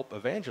need to help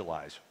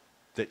evangelize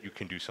that you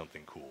can do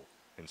something cool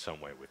in some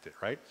way with it,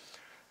 right?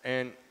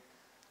 And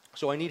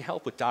so I need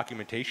help with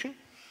documentation.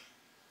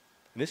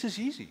 And this is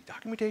easy.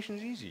 Documentation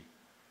is easy.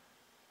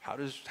 How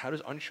does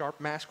unsharp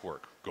mask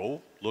work?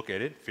 Go look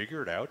at it,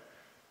 figure it out.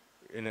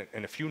 In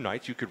a few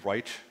nights, you could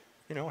write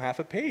half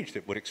a page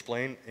that would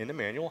explain in the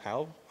manual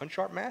how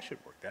unsharp mask should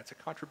work. That's a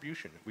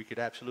contribution that we could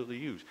absolutely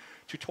use.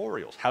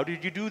 Tutorials. How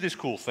did you do this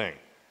cool thing?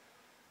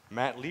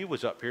 Matt Lee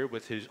was up here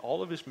with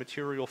all of his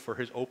material for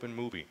his open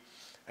movie.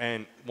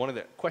 And one of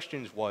the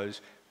questions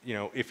was,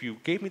 if you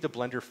gave me the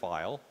Blender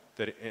file,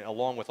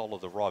 along with all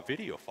of the raw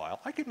video file,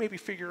 I could maybe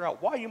figure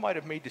out why you might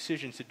have made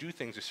decisions to do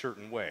things a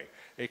certain way.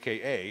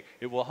 AKA,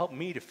 it will help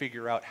me to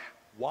figure out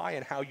why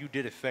and how you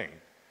did a thing.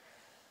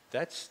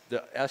 That's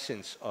the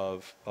essence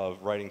of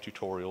writing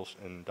tutorials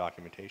and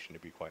documentation, to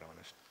be quite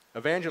honest.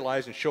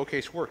 Evangelize and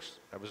showcase works.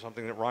 That was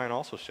something that Ryan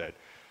also said.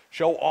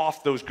 Show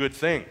off those good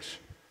things,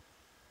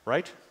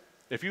 right?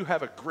 If you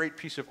have a great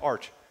piece of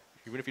art,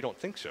 even if you don't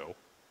think so,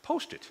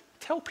 post it.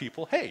 Tell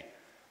people, hey,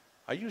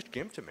 I used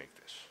GIMP to make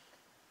this,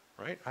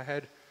 right? I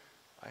had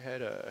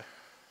a,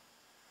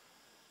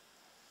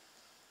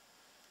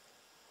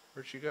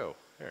 where'd she go?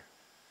 There.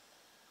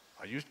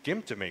 I used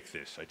GIMP to make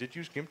this. I did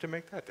use GIMP to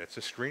make that. That's a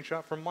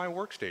screenshot from my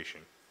workstation.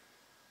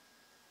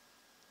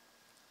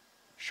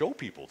 Show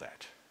people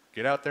that.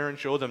 Get out there and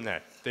show them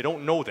that. They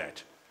don't know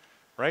that,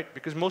 right?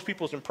 Because most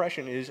people's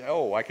impression is,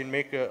 oh, I can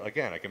make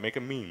a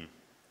meme.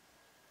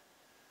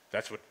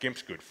 That's what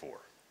GIMP's good for.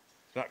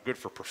 It's not good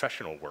for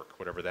professional work,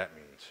 whatever that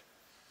means.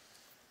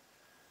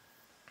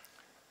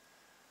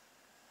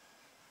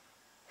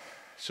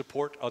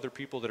 Support other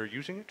people that are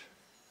using it.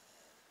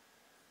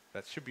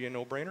 That should be a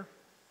no-brainer.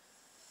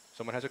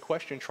 Someone has a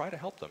question, try to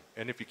help them.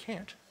 And if you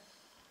can't,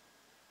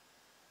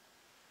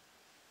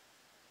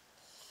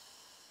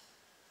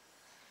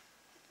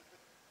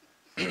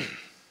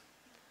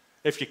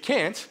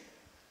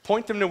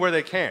 point them to where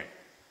they can.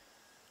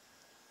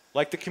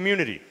 Like the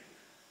community,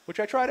 which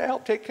I try to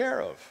help take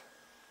care of.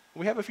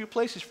 We have a few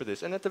places for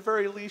this, and at the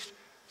very least,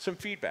 some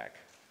feedback.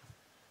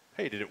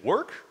 Hey, did it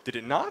work? Did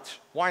it not?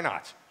 Why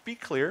not? Be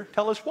clear,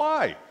 tell us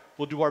why.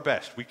 We'll do our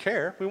best. We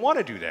care, we want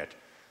to do that.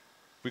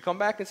 We come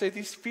back and say,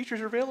 these features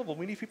are available.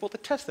 We need people to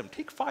test them.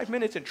 Take 5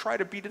 minutes and try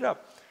to beat it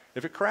up.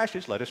 If it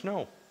crashes, let us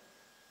know.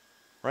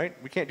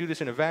 Right? We can't do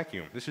this in a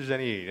vacuum. This is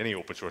any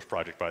open source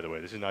project, by the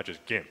way. This is not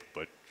just GIMP,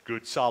 but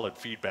good, solid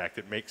feedback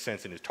that makes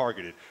sense and is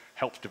targeted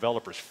helps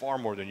developers far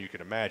more than you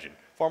can imagine,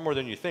 far more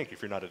than you think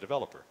if you're not a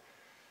developer.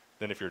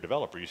 Then if you're a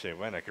developer, you say,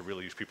 man, I could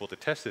really use people to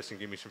test this and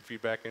give me some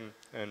feedback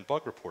and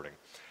bug reporting.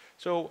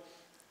 So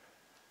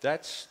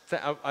that's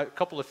a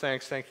couple of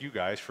thanks. Thank you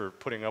guys for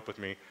putting up with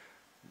me.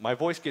 My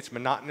voice gets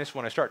monotonous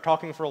when I start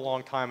talking for a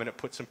long time and it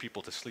puts some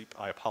people to sleep.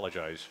 I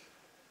apologize.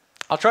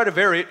 I'll try to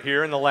vary it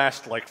here in the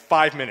last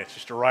 5 minutes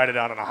just to ride it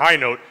out on a high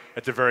note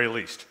at the very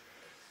least.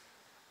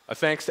 A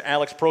thanks to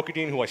Alex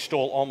Prokudin, who I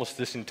stole almost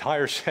this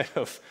entire set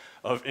of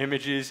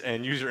images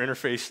and user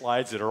interface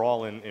slides that are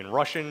all in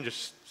Russian.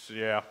 Just,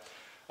 yeah.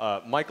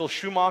 Michael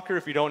Schumacher,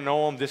 if you don't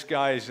know him, this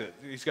guy,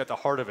 he's got the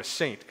heart of a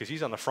saint because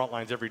he's on the front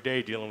lines every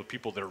day dealing with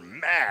people that are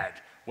mad,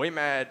 way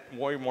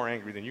more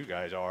angry than you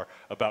guys are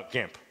about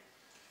GIMP.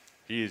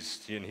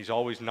 He's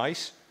always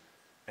nice,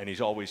 and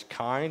he's always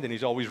kind, and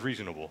he's always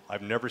reasonable.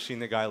 I've never seen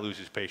the guy lose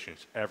his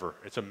patience, ever.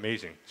 It's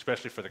amazing,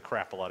 especially for the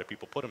crap a lot of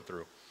people put him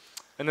through.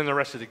 And then the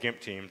rest of the GIMP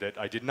team that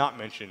I did not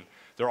mention.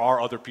 There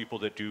are other people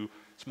that do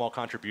small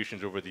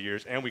contributions over the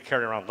years, and we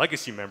carry around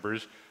legacy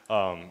members,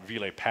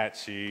 Vile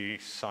Patsy,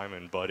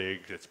 Simon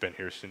Buddig, that's been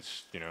here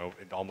since,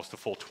 almost a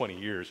full 20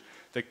 years.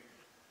 They,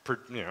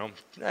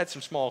 add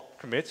some small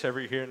commits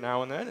every here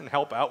now and then and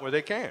help out where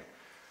they can.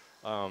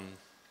 I'm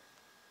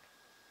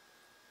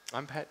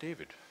Pat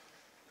David.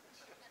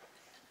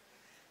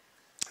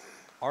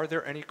 Are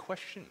there any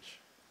questions?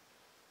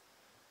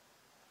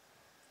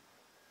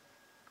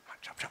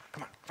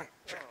 Come on.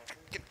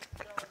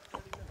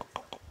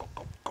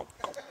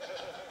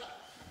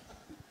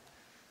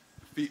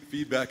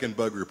 Feedback and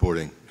bug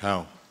reporting.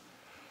 How?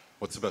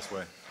 What's the best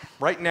way?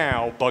 Right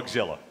now,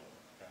 Bugzilla.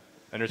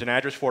 And there's an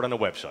address for it on the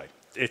website.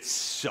 It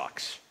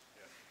sucks.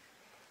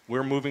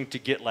 We're moving to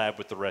GitLab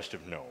with the rest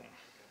of GNOME.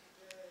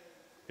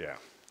 Yeah.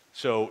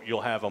 So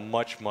you'll have a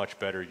much, much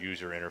better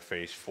user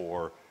interface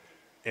for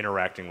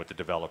interacting with the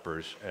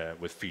developers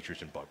with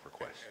features and bug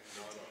requests. And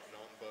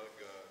non-bug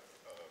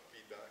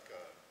feedback,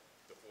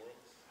 the forums?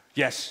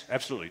 Yes,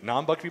 absolutely.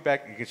 Non-bug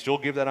feedback, you can still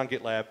give that on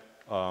GitLab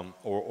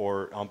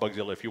or on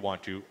Bugzilla if you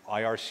want to,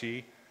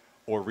 IRC,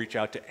 or reach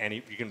out to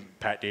you can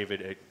Pat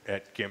David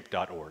at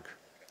gimp.org.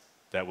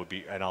 That would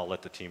be, and I'll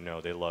let the team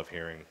know. They love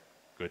hearing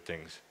good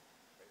things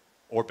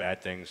or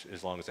bad things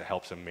as long as it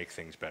helps them make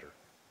things better.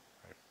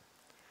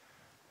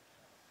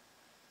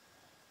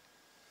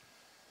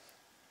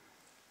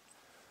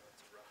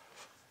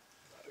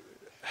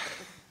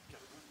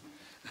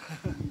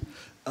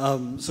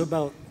 So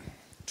about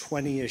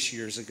 20-ish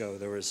years ago,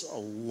 there was a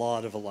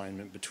lot of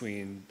alignment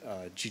between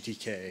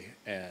GTK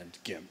and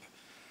GIMP.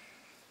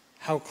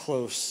 How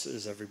close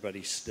is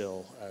everybody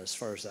still as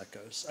far as that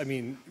goes? I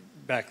mean,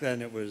 back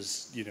then it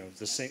was,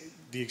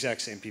 the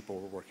exact same people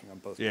were working on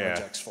both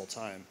projects full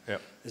time.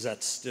 Yep. Is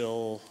that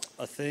still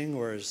a thing,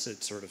 or is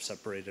it sort of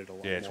separated a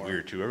lot more? Yeah, it's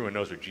weird too. Everyone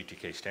knows what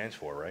GTK stands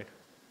for, right?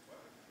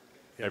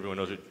 Yeah. Everyone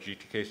knows what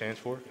GTK stands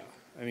for? Yeah.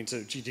 I mean, so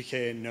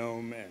GTK,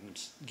 GNOME,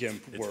 and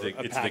GIMP were a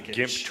It's package. the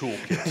GIMP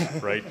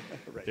toolkit, right?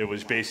 Right. It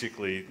was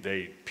basically,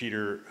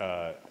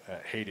 Peter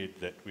hated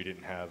that we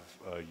didn't have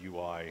a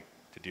UI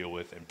to deal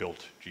with and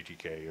built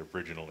GTK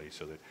originally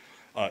so that,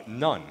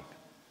 none.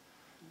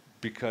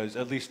 Because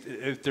at least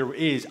if there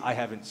is, I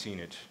haven't seen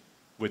it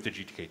with the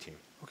GTK team.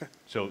 Okay.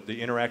 So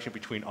the interaction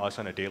between us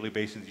on a daily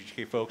basis and the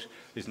GTK folks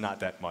is not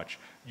that much.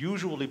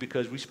 Usually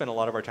because we spend a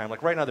lot of our time,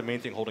 like right now the main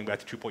thing holding back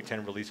the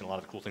 2.10 release and a lot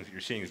of the cool things that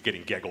you're seeing is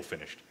getting Gaggle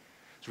finished.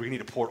 So we need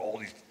to port all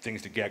these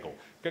things to Gaggle.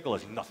 Gaggle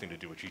has nothing to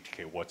do with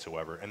GTK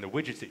whatsoever, and the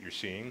widgets that you're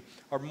seeing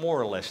are more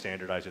or less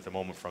standardized at the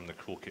moment from the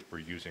toolkit we're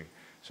using.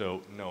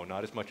 So no,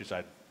 not as much as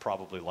I'd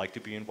probably like to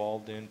be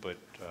involved in, but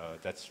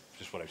that's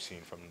just what I've seen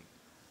from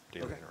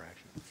daily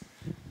interaction.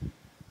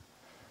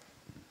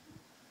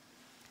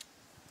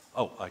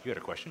 Oh, you had a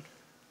question?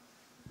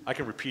 I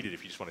can repeat it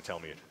if you just want to tell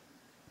me it.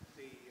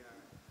 You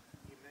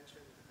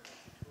mentioned a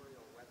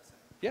tutorial website.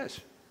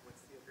 Yes.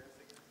 What's the address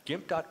again?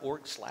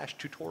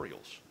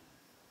 GIMP.org/tutorials.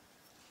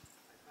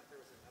 I thought there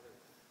was another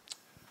one.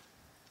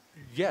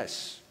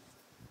 Yes.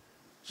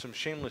 Some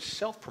shameless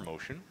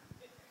self-promotion.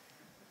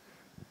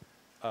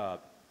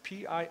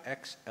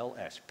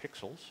 PIXLS,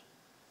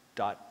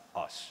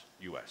 pixels.us,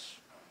 US.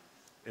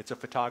 It's a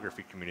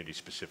photography community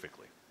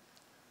specifically.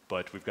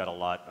 But we've got a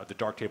lot, the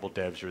Darktable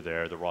devs are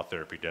there, the Raw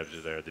Therapy devs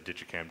are there, the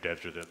Digicam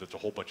devs are there. There's a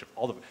whole bunch of,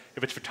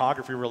 if it's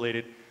photography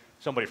related,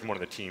 somebody from one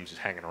of the teams is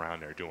hanging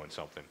around there doing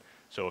something.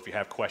 So if you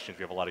have questions,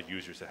 we have a lot of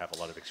users that have a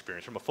lot of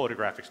experience from a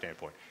photographic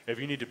standpoint. If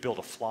you need to build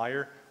a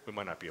flyer, we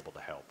might not be able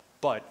to help.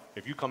 But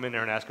if you come in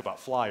there and ask about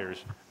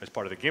flyers as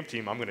part of the GIMP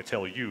team, I'm going to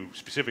tell you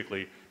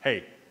specifically,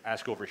 hey,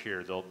 ask over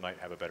here, they might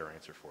have a better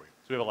answer for you.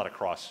 So we have a lot of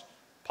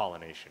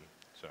cross-pollination.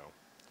 So,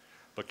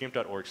 but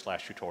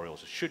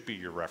GIMP.org/tutorials should be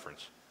your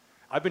reference.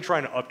 I've been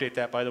trying to update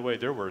that, by the way.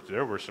 There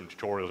were some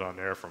tutorials on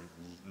there from,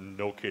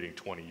 no kidding,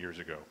 20 years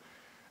ago.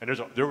 And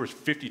there was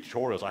 50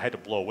 tutorials I had to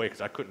blow away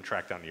because I couldn't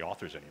track down the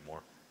authors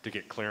anymore to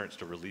get clearance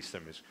to release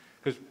them.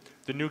 Because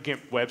the new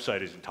GIMP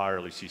website is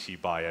entirely CC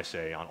by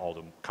SA on all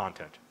the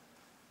content.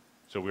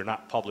 So we're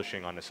not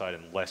publishing on the site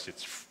unless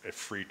it's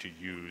free to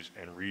use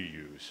and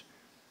reuse.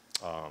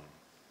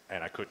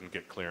 And I couldn't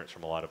get clearance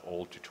from a lot of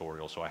old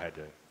tutorials, so I had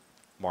to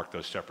mark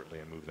those separately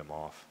and move them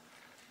off.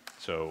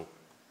 So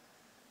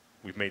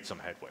we've made some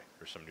headway.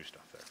 There's some new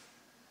stuff there.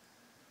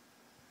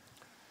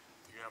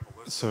 Do you have a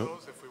list of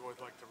those if we would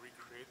like to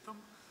recreate them?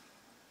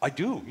 I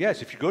do,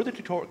 yes. If you go to the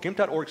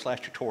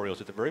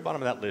GIMP.org/tutorials, at the very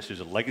bottom of that list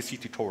is a legacy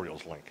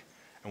tutorials link.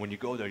 And when you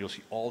go there, you'll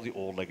see all the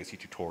old legacy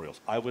tutorials.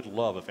 I would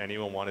love if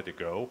anyone wanted to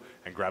go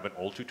and grab an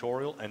old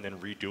tutorial and then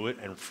redo it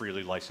and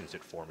freely license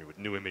it for me with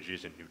new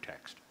images and new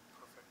text.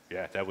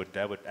 Yeah, that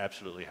would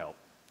absolutely help.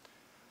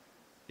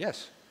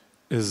 Yes?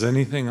 Is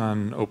anything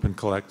on Open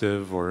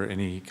Collective or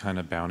any kind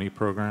of bounty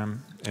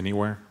program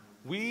anywhere?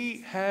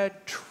 We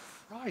had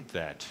tried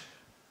that.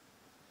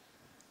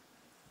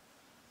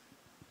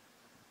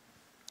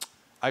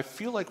 I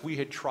feel like we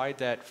had tried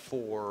that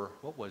for,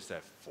 what was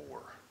that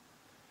for?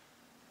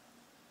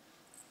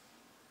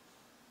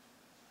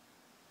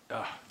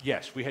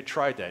 Yes, we had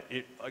tried that.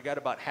 I got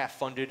about half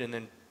funded and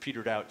then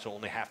petered out, so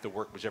only half the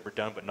work was ever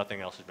done, but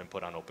nothing else has been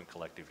put on Open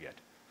Collective yet.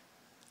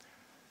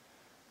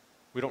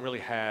 We don't really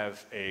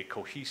have a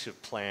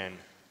cohesive plan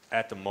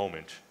at the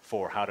moment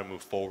for how to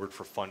move forward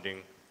for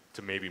funding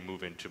to maybe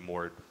move into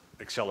more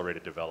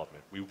accelerated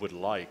development. We would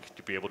like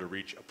to be able to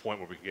reach a point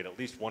where we can get at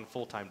least one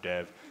full-time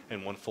dev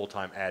and one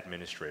full-time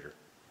administrator,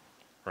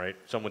 right?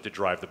 Someone to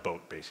drive the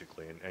boat,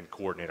 basically, and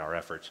coordinate our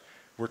efforts.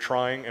 We're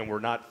trying, and we're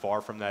not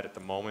far from that at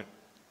the moment,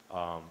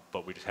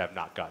 but we just have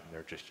not gotten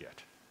there just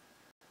yet.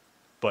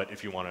 But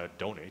if you want to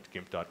donate,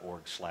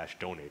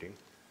 gimp.org/donating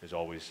is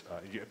always,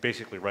 you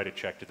basically write a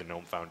check to the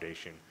GNOME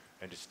Foundation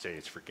and just say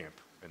it's for GIMP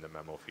in the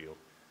memo field,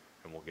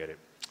 and we'll get it.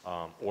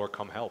 Or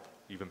come help,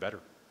 even better,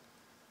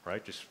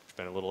 right? Just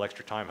spend a little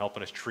extra time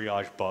helping us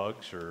triage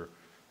bugs or,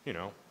 you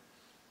know,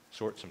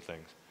 sort some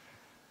things.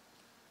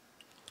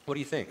 What do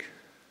you think?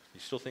 You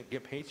still think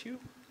GIMP hates you?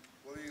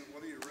 What are you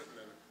written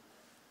in?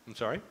 I'm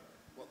sorry?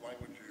 What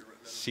language are you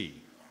written in?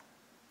 C.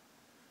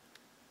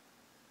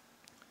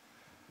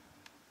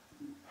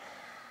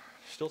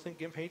 Still think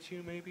GIMP hates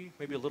you, maybe?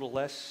 Maybe a little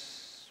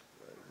less?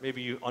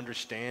 Maybe you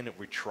understand that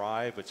we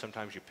try, but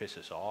sometimes you piss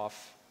us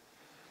off?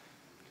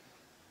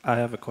 I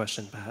have a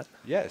question, Pat.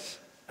 Yes.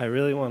 I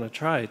really want to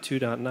try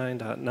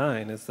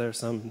 2.9.9. Is there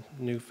some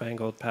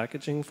newfangled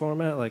packaging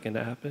format, like an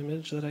app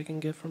image that I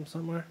can get from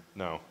somewhere?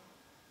 No.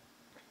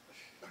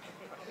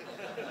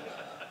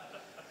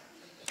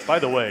 By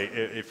the way,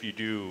 if you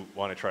do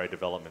want to try a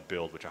development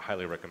build, which I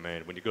highly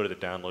recommend, when you go to the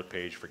download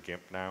page for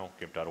GIMP now,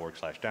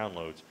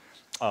 gimp.org/downloads,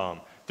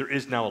 there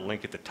is now a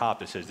link at the top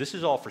that says, this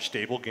is all for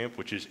stable GIMP,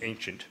 which is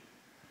ancient.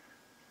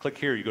 Click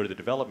here, you go to the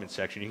development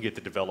section, you can get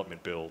the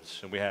development builds.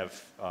 And we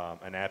have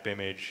an app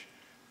image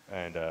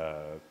and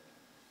a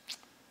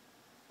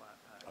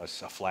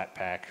flat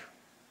pack.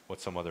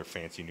 What's some other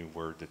fancy new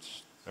word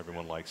that's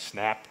everyone likes?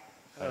 Snap.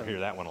 I hear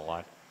that one a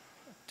lot.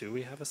 Do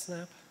we have a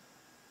snap?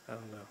 I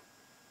don't know.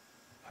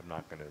 I'm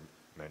not going to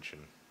mention.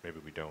 Maybe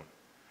we don't.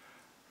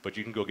 But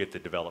you can go get the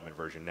development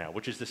version now,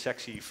 which is the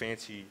sexy,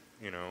 fancy,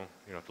 you know,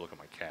 you don't have to look at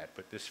my cat,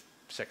 but this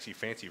sexy,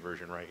 fancy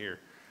version right here,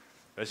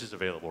 this is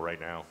available right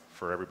now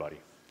for everybody.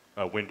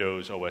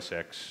 Windows, OS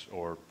X,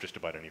 or just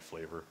about any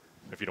flavor.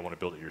 If you don't want to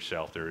build it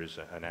yourself, there is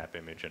an app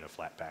image and a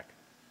flat pack.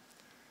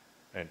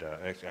 And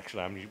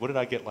actually, what did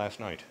I get last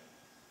night?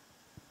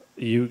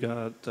 You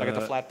got... I got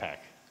the flat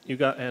pack. You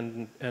got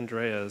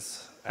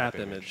Andrea's app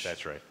image.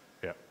 That's right,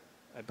 yeah.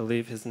 I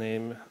believe his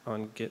name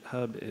on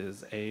GitHub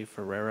is A.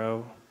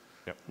 Ferrero.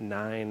 Yep.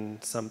 9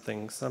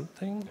 something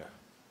something. Yeah.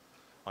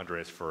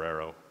 Andres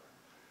Ferrero.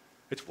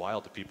 It's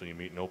wild the people you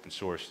meet in open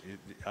source.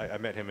 I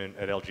met him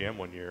at LGM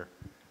one year.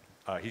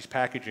 He's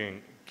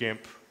packaging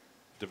GIMP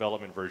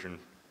development version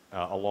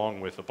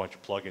along with a bunch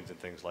of plugins and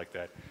things like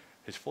that.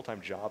 His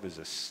full-time job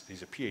is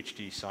he's a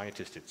PhD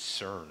scientist at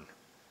CERN.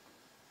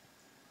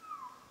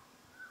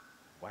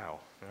 Wow.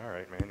 All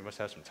right, man. You must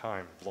have some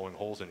time blowing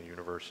holes in the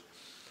universe.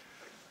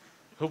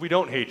 But we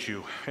don't hate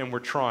you, and we're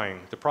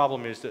trying. The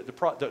problem is that the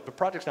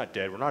project's not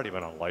dead. We're not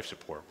even on life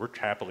support. We're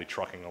happily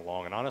trucking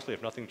along. And honestly,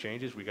 if nothing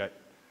changes, we got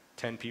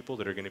 10 people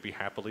that are going to be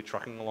happily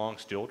trucking along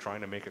still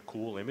trying to make a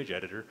cool image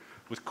editor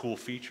with cool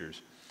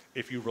features.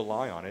 If you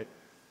rely on it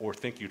or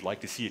think you'd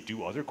like to see it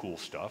do other cool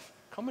stuff,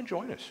 come and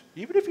join us.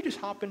 Even if you just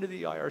hop into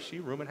the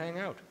IRC room and hang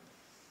out.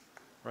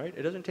 Right?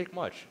 It doesn't take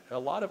much. A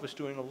lot of us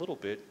doing a little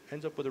bit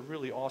ends up with a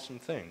really awesome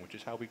thing, which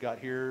is how we got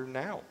here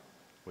now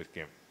with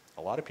GIMP.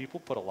 A lot of people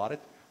put a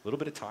little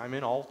bit of time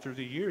in all through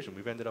the years, and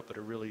we've ended up at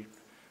a really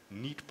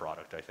neat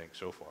product, I think,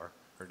 so far,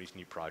 or at least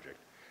neat project.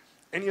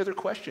 Any other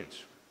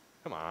questions?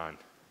 Come on.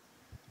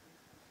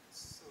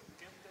 So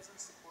GIMP doesn't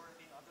support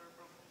any other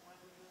programming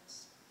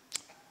languages?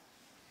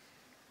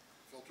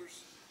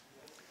 Filters?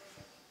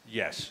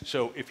 Yes.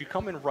 So if you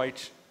come and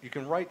write, you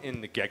can write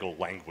in the Gegel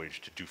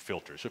language to do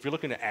filters. So if you're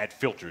looking to add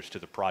filters to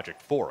the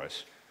project for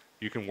us,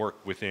 you can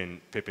work within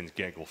Pippin's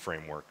Gegel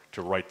framework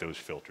to write those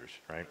filters,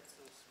 right?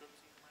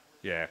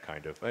 Yeah,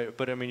 kind of.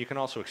 But I mean, you can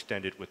also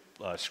extend it with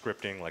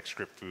scripting, like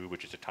script-foo,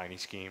 which is a tiny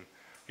scheme.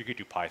 You could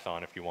do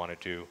Python if you wanted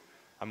to.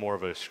 I'm more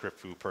of a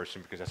script-foo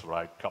person because that's what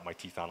I cut my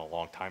teeth on a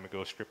long time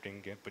ago,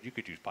 scripting GIMP. But you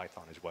could use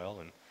Python as well,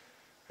 and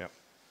yeah.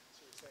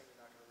 So you're saying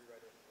you're not going to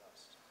rewrite it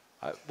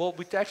in Rust? Well,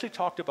 we actually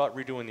talked about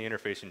redoing the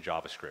interface in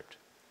JavaScript.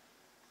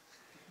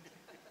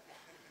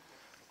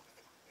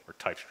 Or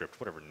TypeScript,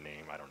 whatever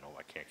name, I don't know.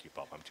 I can't keep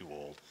up. I'm too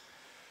old.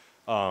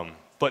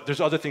 But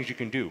there's other things you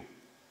can do.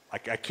 I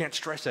can't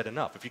stress that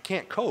enough. If you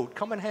can't code,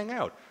 come and hang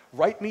out.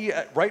 Write me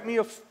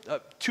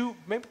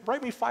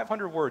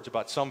 500 words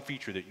about some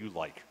feature that you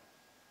like.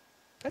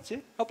 That's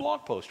it. A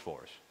blog post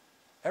for us.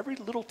 Every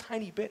little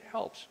tiny bit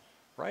helps,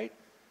 right?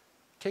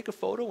 Take a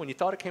photo when you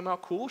thought it came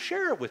out cool.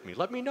 Share it with me.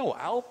 Let me know.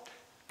 I'll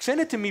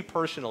send it to me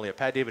personally at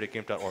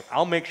patdavid@gimp.org.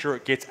 I'll make sure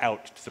it gets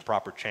out to the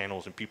proper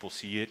channels and people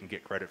see it and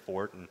get credit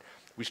for it. And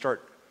we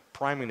start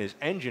priming this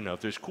engine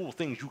of there's cool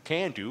things you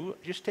can do.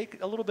 Just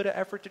take a little bit of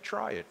effort to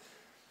try it.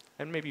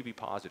 And maybe be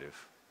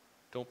positive.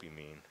 Don't be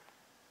mean.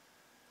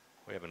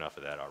 We have enough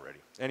of that already.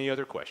 Any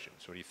other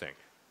questions? What do you think?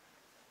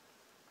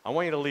 I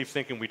want you to leave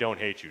thinking we don't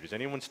hate you. Does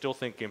anyone still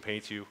think GIMP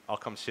hates you? I'll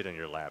come sit in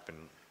your lap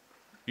and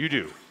you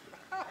do.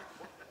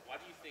 Why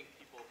do you think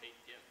people hate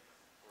GIMP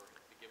or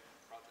the GIMP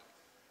project?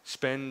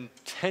 Spend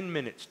 10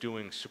 minutes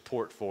doing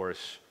support for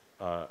us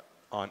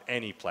on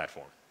any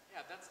platform.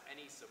 Yeah, that's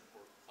any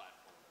support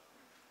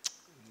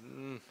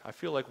platform. I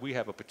feel like we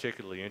have a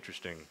particularly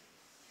interesting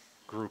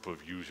group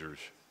of users.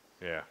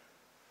 Yeah.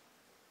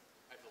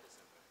 I feel the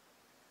same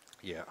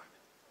way. Yeah.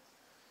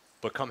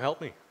 But come help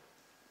me.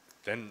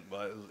 Then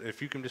if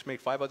you can just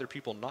make 5 other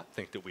people not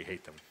think that we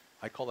hate them,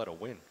 I call that a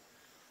win.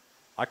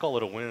 I call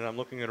it a win, and I'm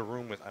looking at a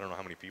room with, I don't know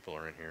how many people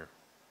are in here.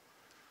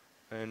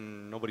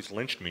 And nobody's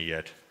lynched me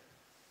yet.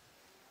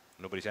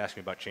 Nobody's asked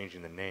me about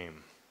changing the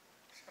name.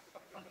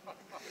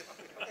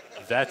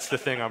 That's the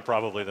thing I'm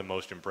probably the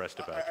most impressed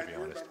about, to be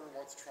honest. I remember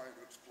once trying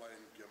to explain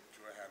GIMP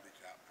to a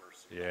handicapped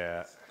person.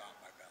 Yeah. It's not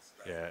my best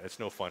day. Yeah, it's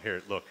no fun.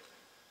 Here, look,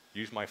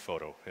 use my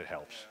photo. It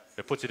helps.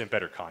 It puts it in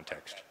better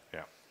context.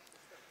 Yeah.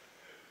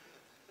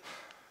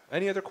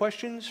 Any other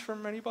questions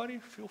from anybody?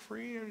 Feel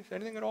free.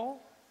 Anything at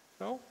all?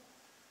 No?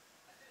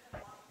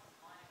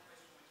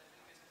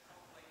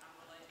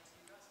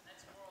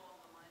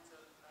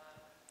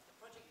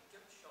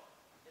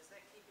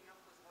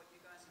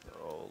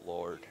 Oh,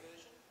 Lord.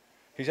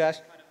 He's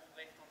asked.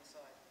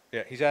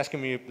 Yeah, he's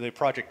asking me the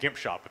project GIMP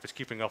shop if it's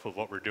keeping up with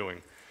what we're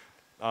doing.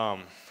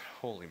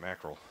 Holy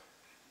mackerel.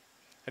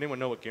 Anyone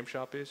know what GIMP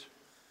shop is?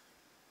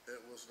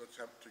 It was an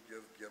attempt to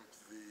give GIMP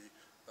the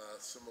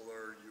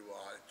similar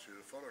UI to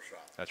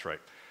Photoshop. That's right.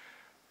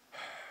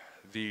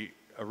 The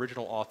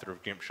original author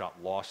of GIMP shop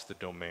lost the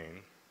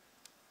domain.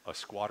 A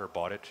squatter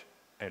bought it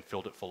and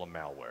filled it full of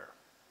malware.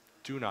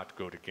 Do not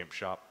go to GIMP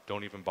shop.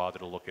 Don't even bother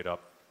to look it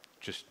up.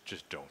 Just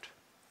don't.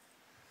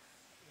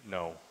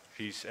 No.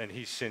 He's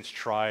since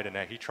tried, and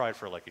he tried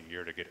for like a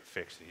year to get it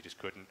fixed, and he just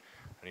couldn't.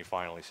 And he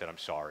finally said, I'm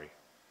sorry.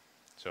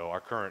 So our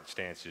current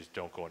stance is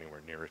don't go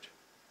anywhere near it.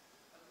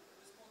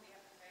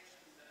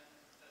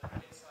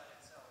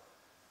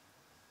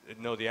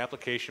 No, the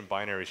application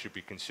binary should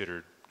be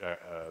considered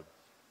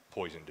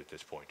poisoned at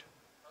this point.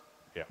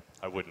 Yeah,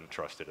 I wouldn't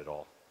trust it at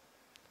all.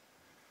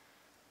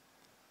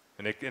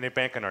 And they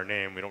bank on our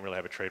name. We don't really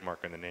have a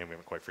trademark on the name. We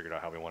haven't quite figured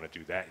out how we want to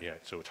do that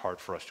yet. So it's hard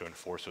for us to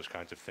enforce those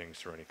kinds of things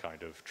through any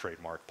kind of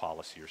trademark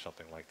policy or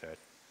something like that,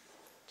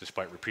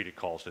 despite repeated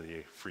calls to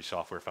the Free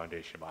Software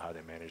Foundation about how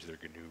they manage their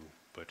GNU.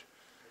 But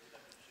Maybe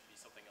that should be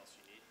something else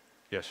you need.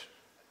 yes. A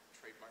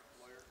trademark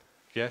lawyer.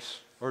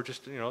 Yes, or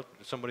just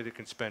somebody that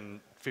can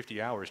spend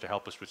 50 hours to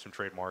help us with some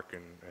trademark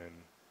and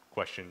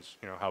questions,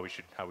 how we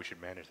should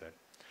manage that.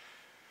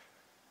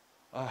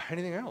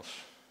 Anything else?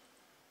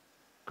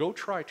 Go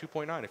try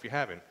 2.9 if you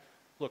haven't.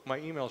 Look, my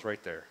email's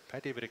right there,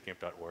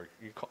 patdavid@gimp.org.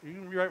 You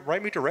can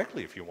write me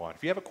directly if you want.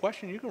 If you have a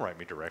question, you can write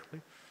me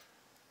directly.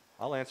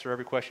 I'll answer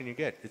every question you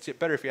get. It's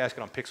better if you ask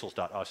it on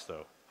pixels.us,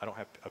 though. I don't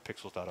have a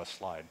pixels.us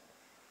slide.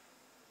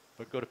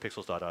 But go to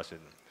pixels.us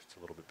and it's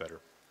a little bit better.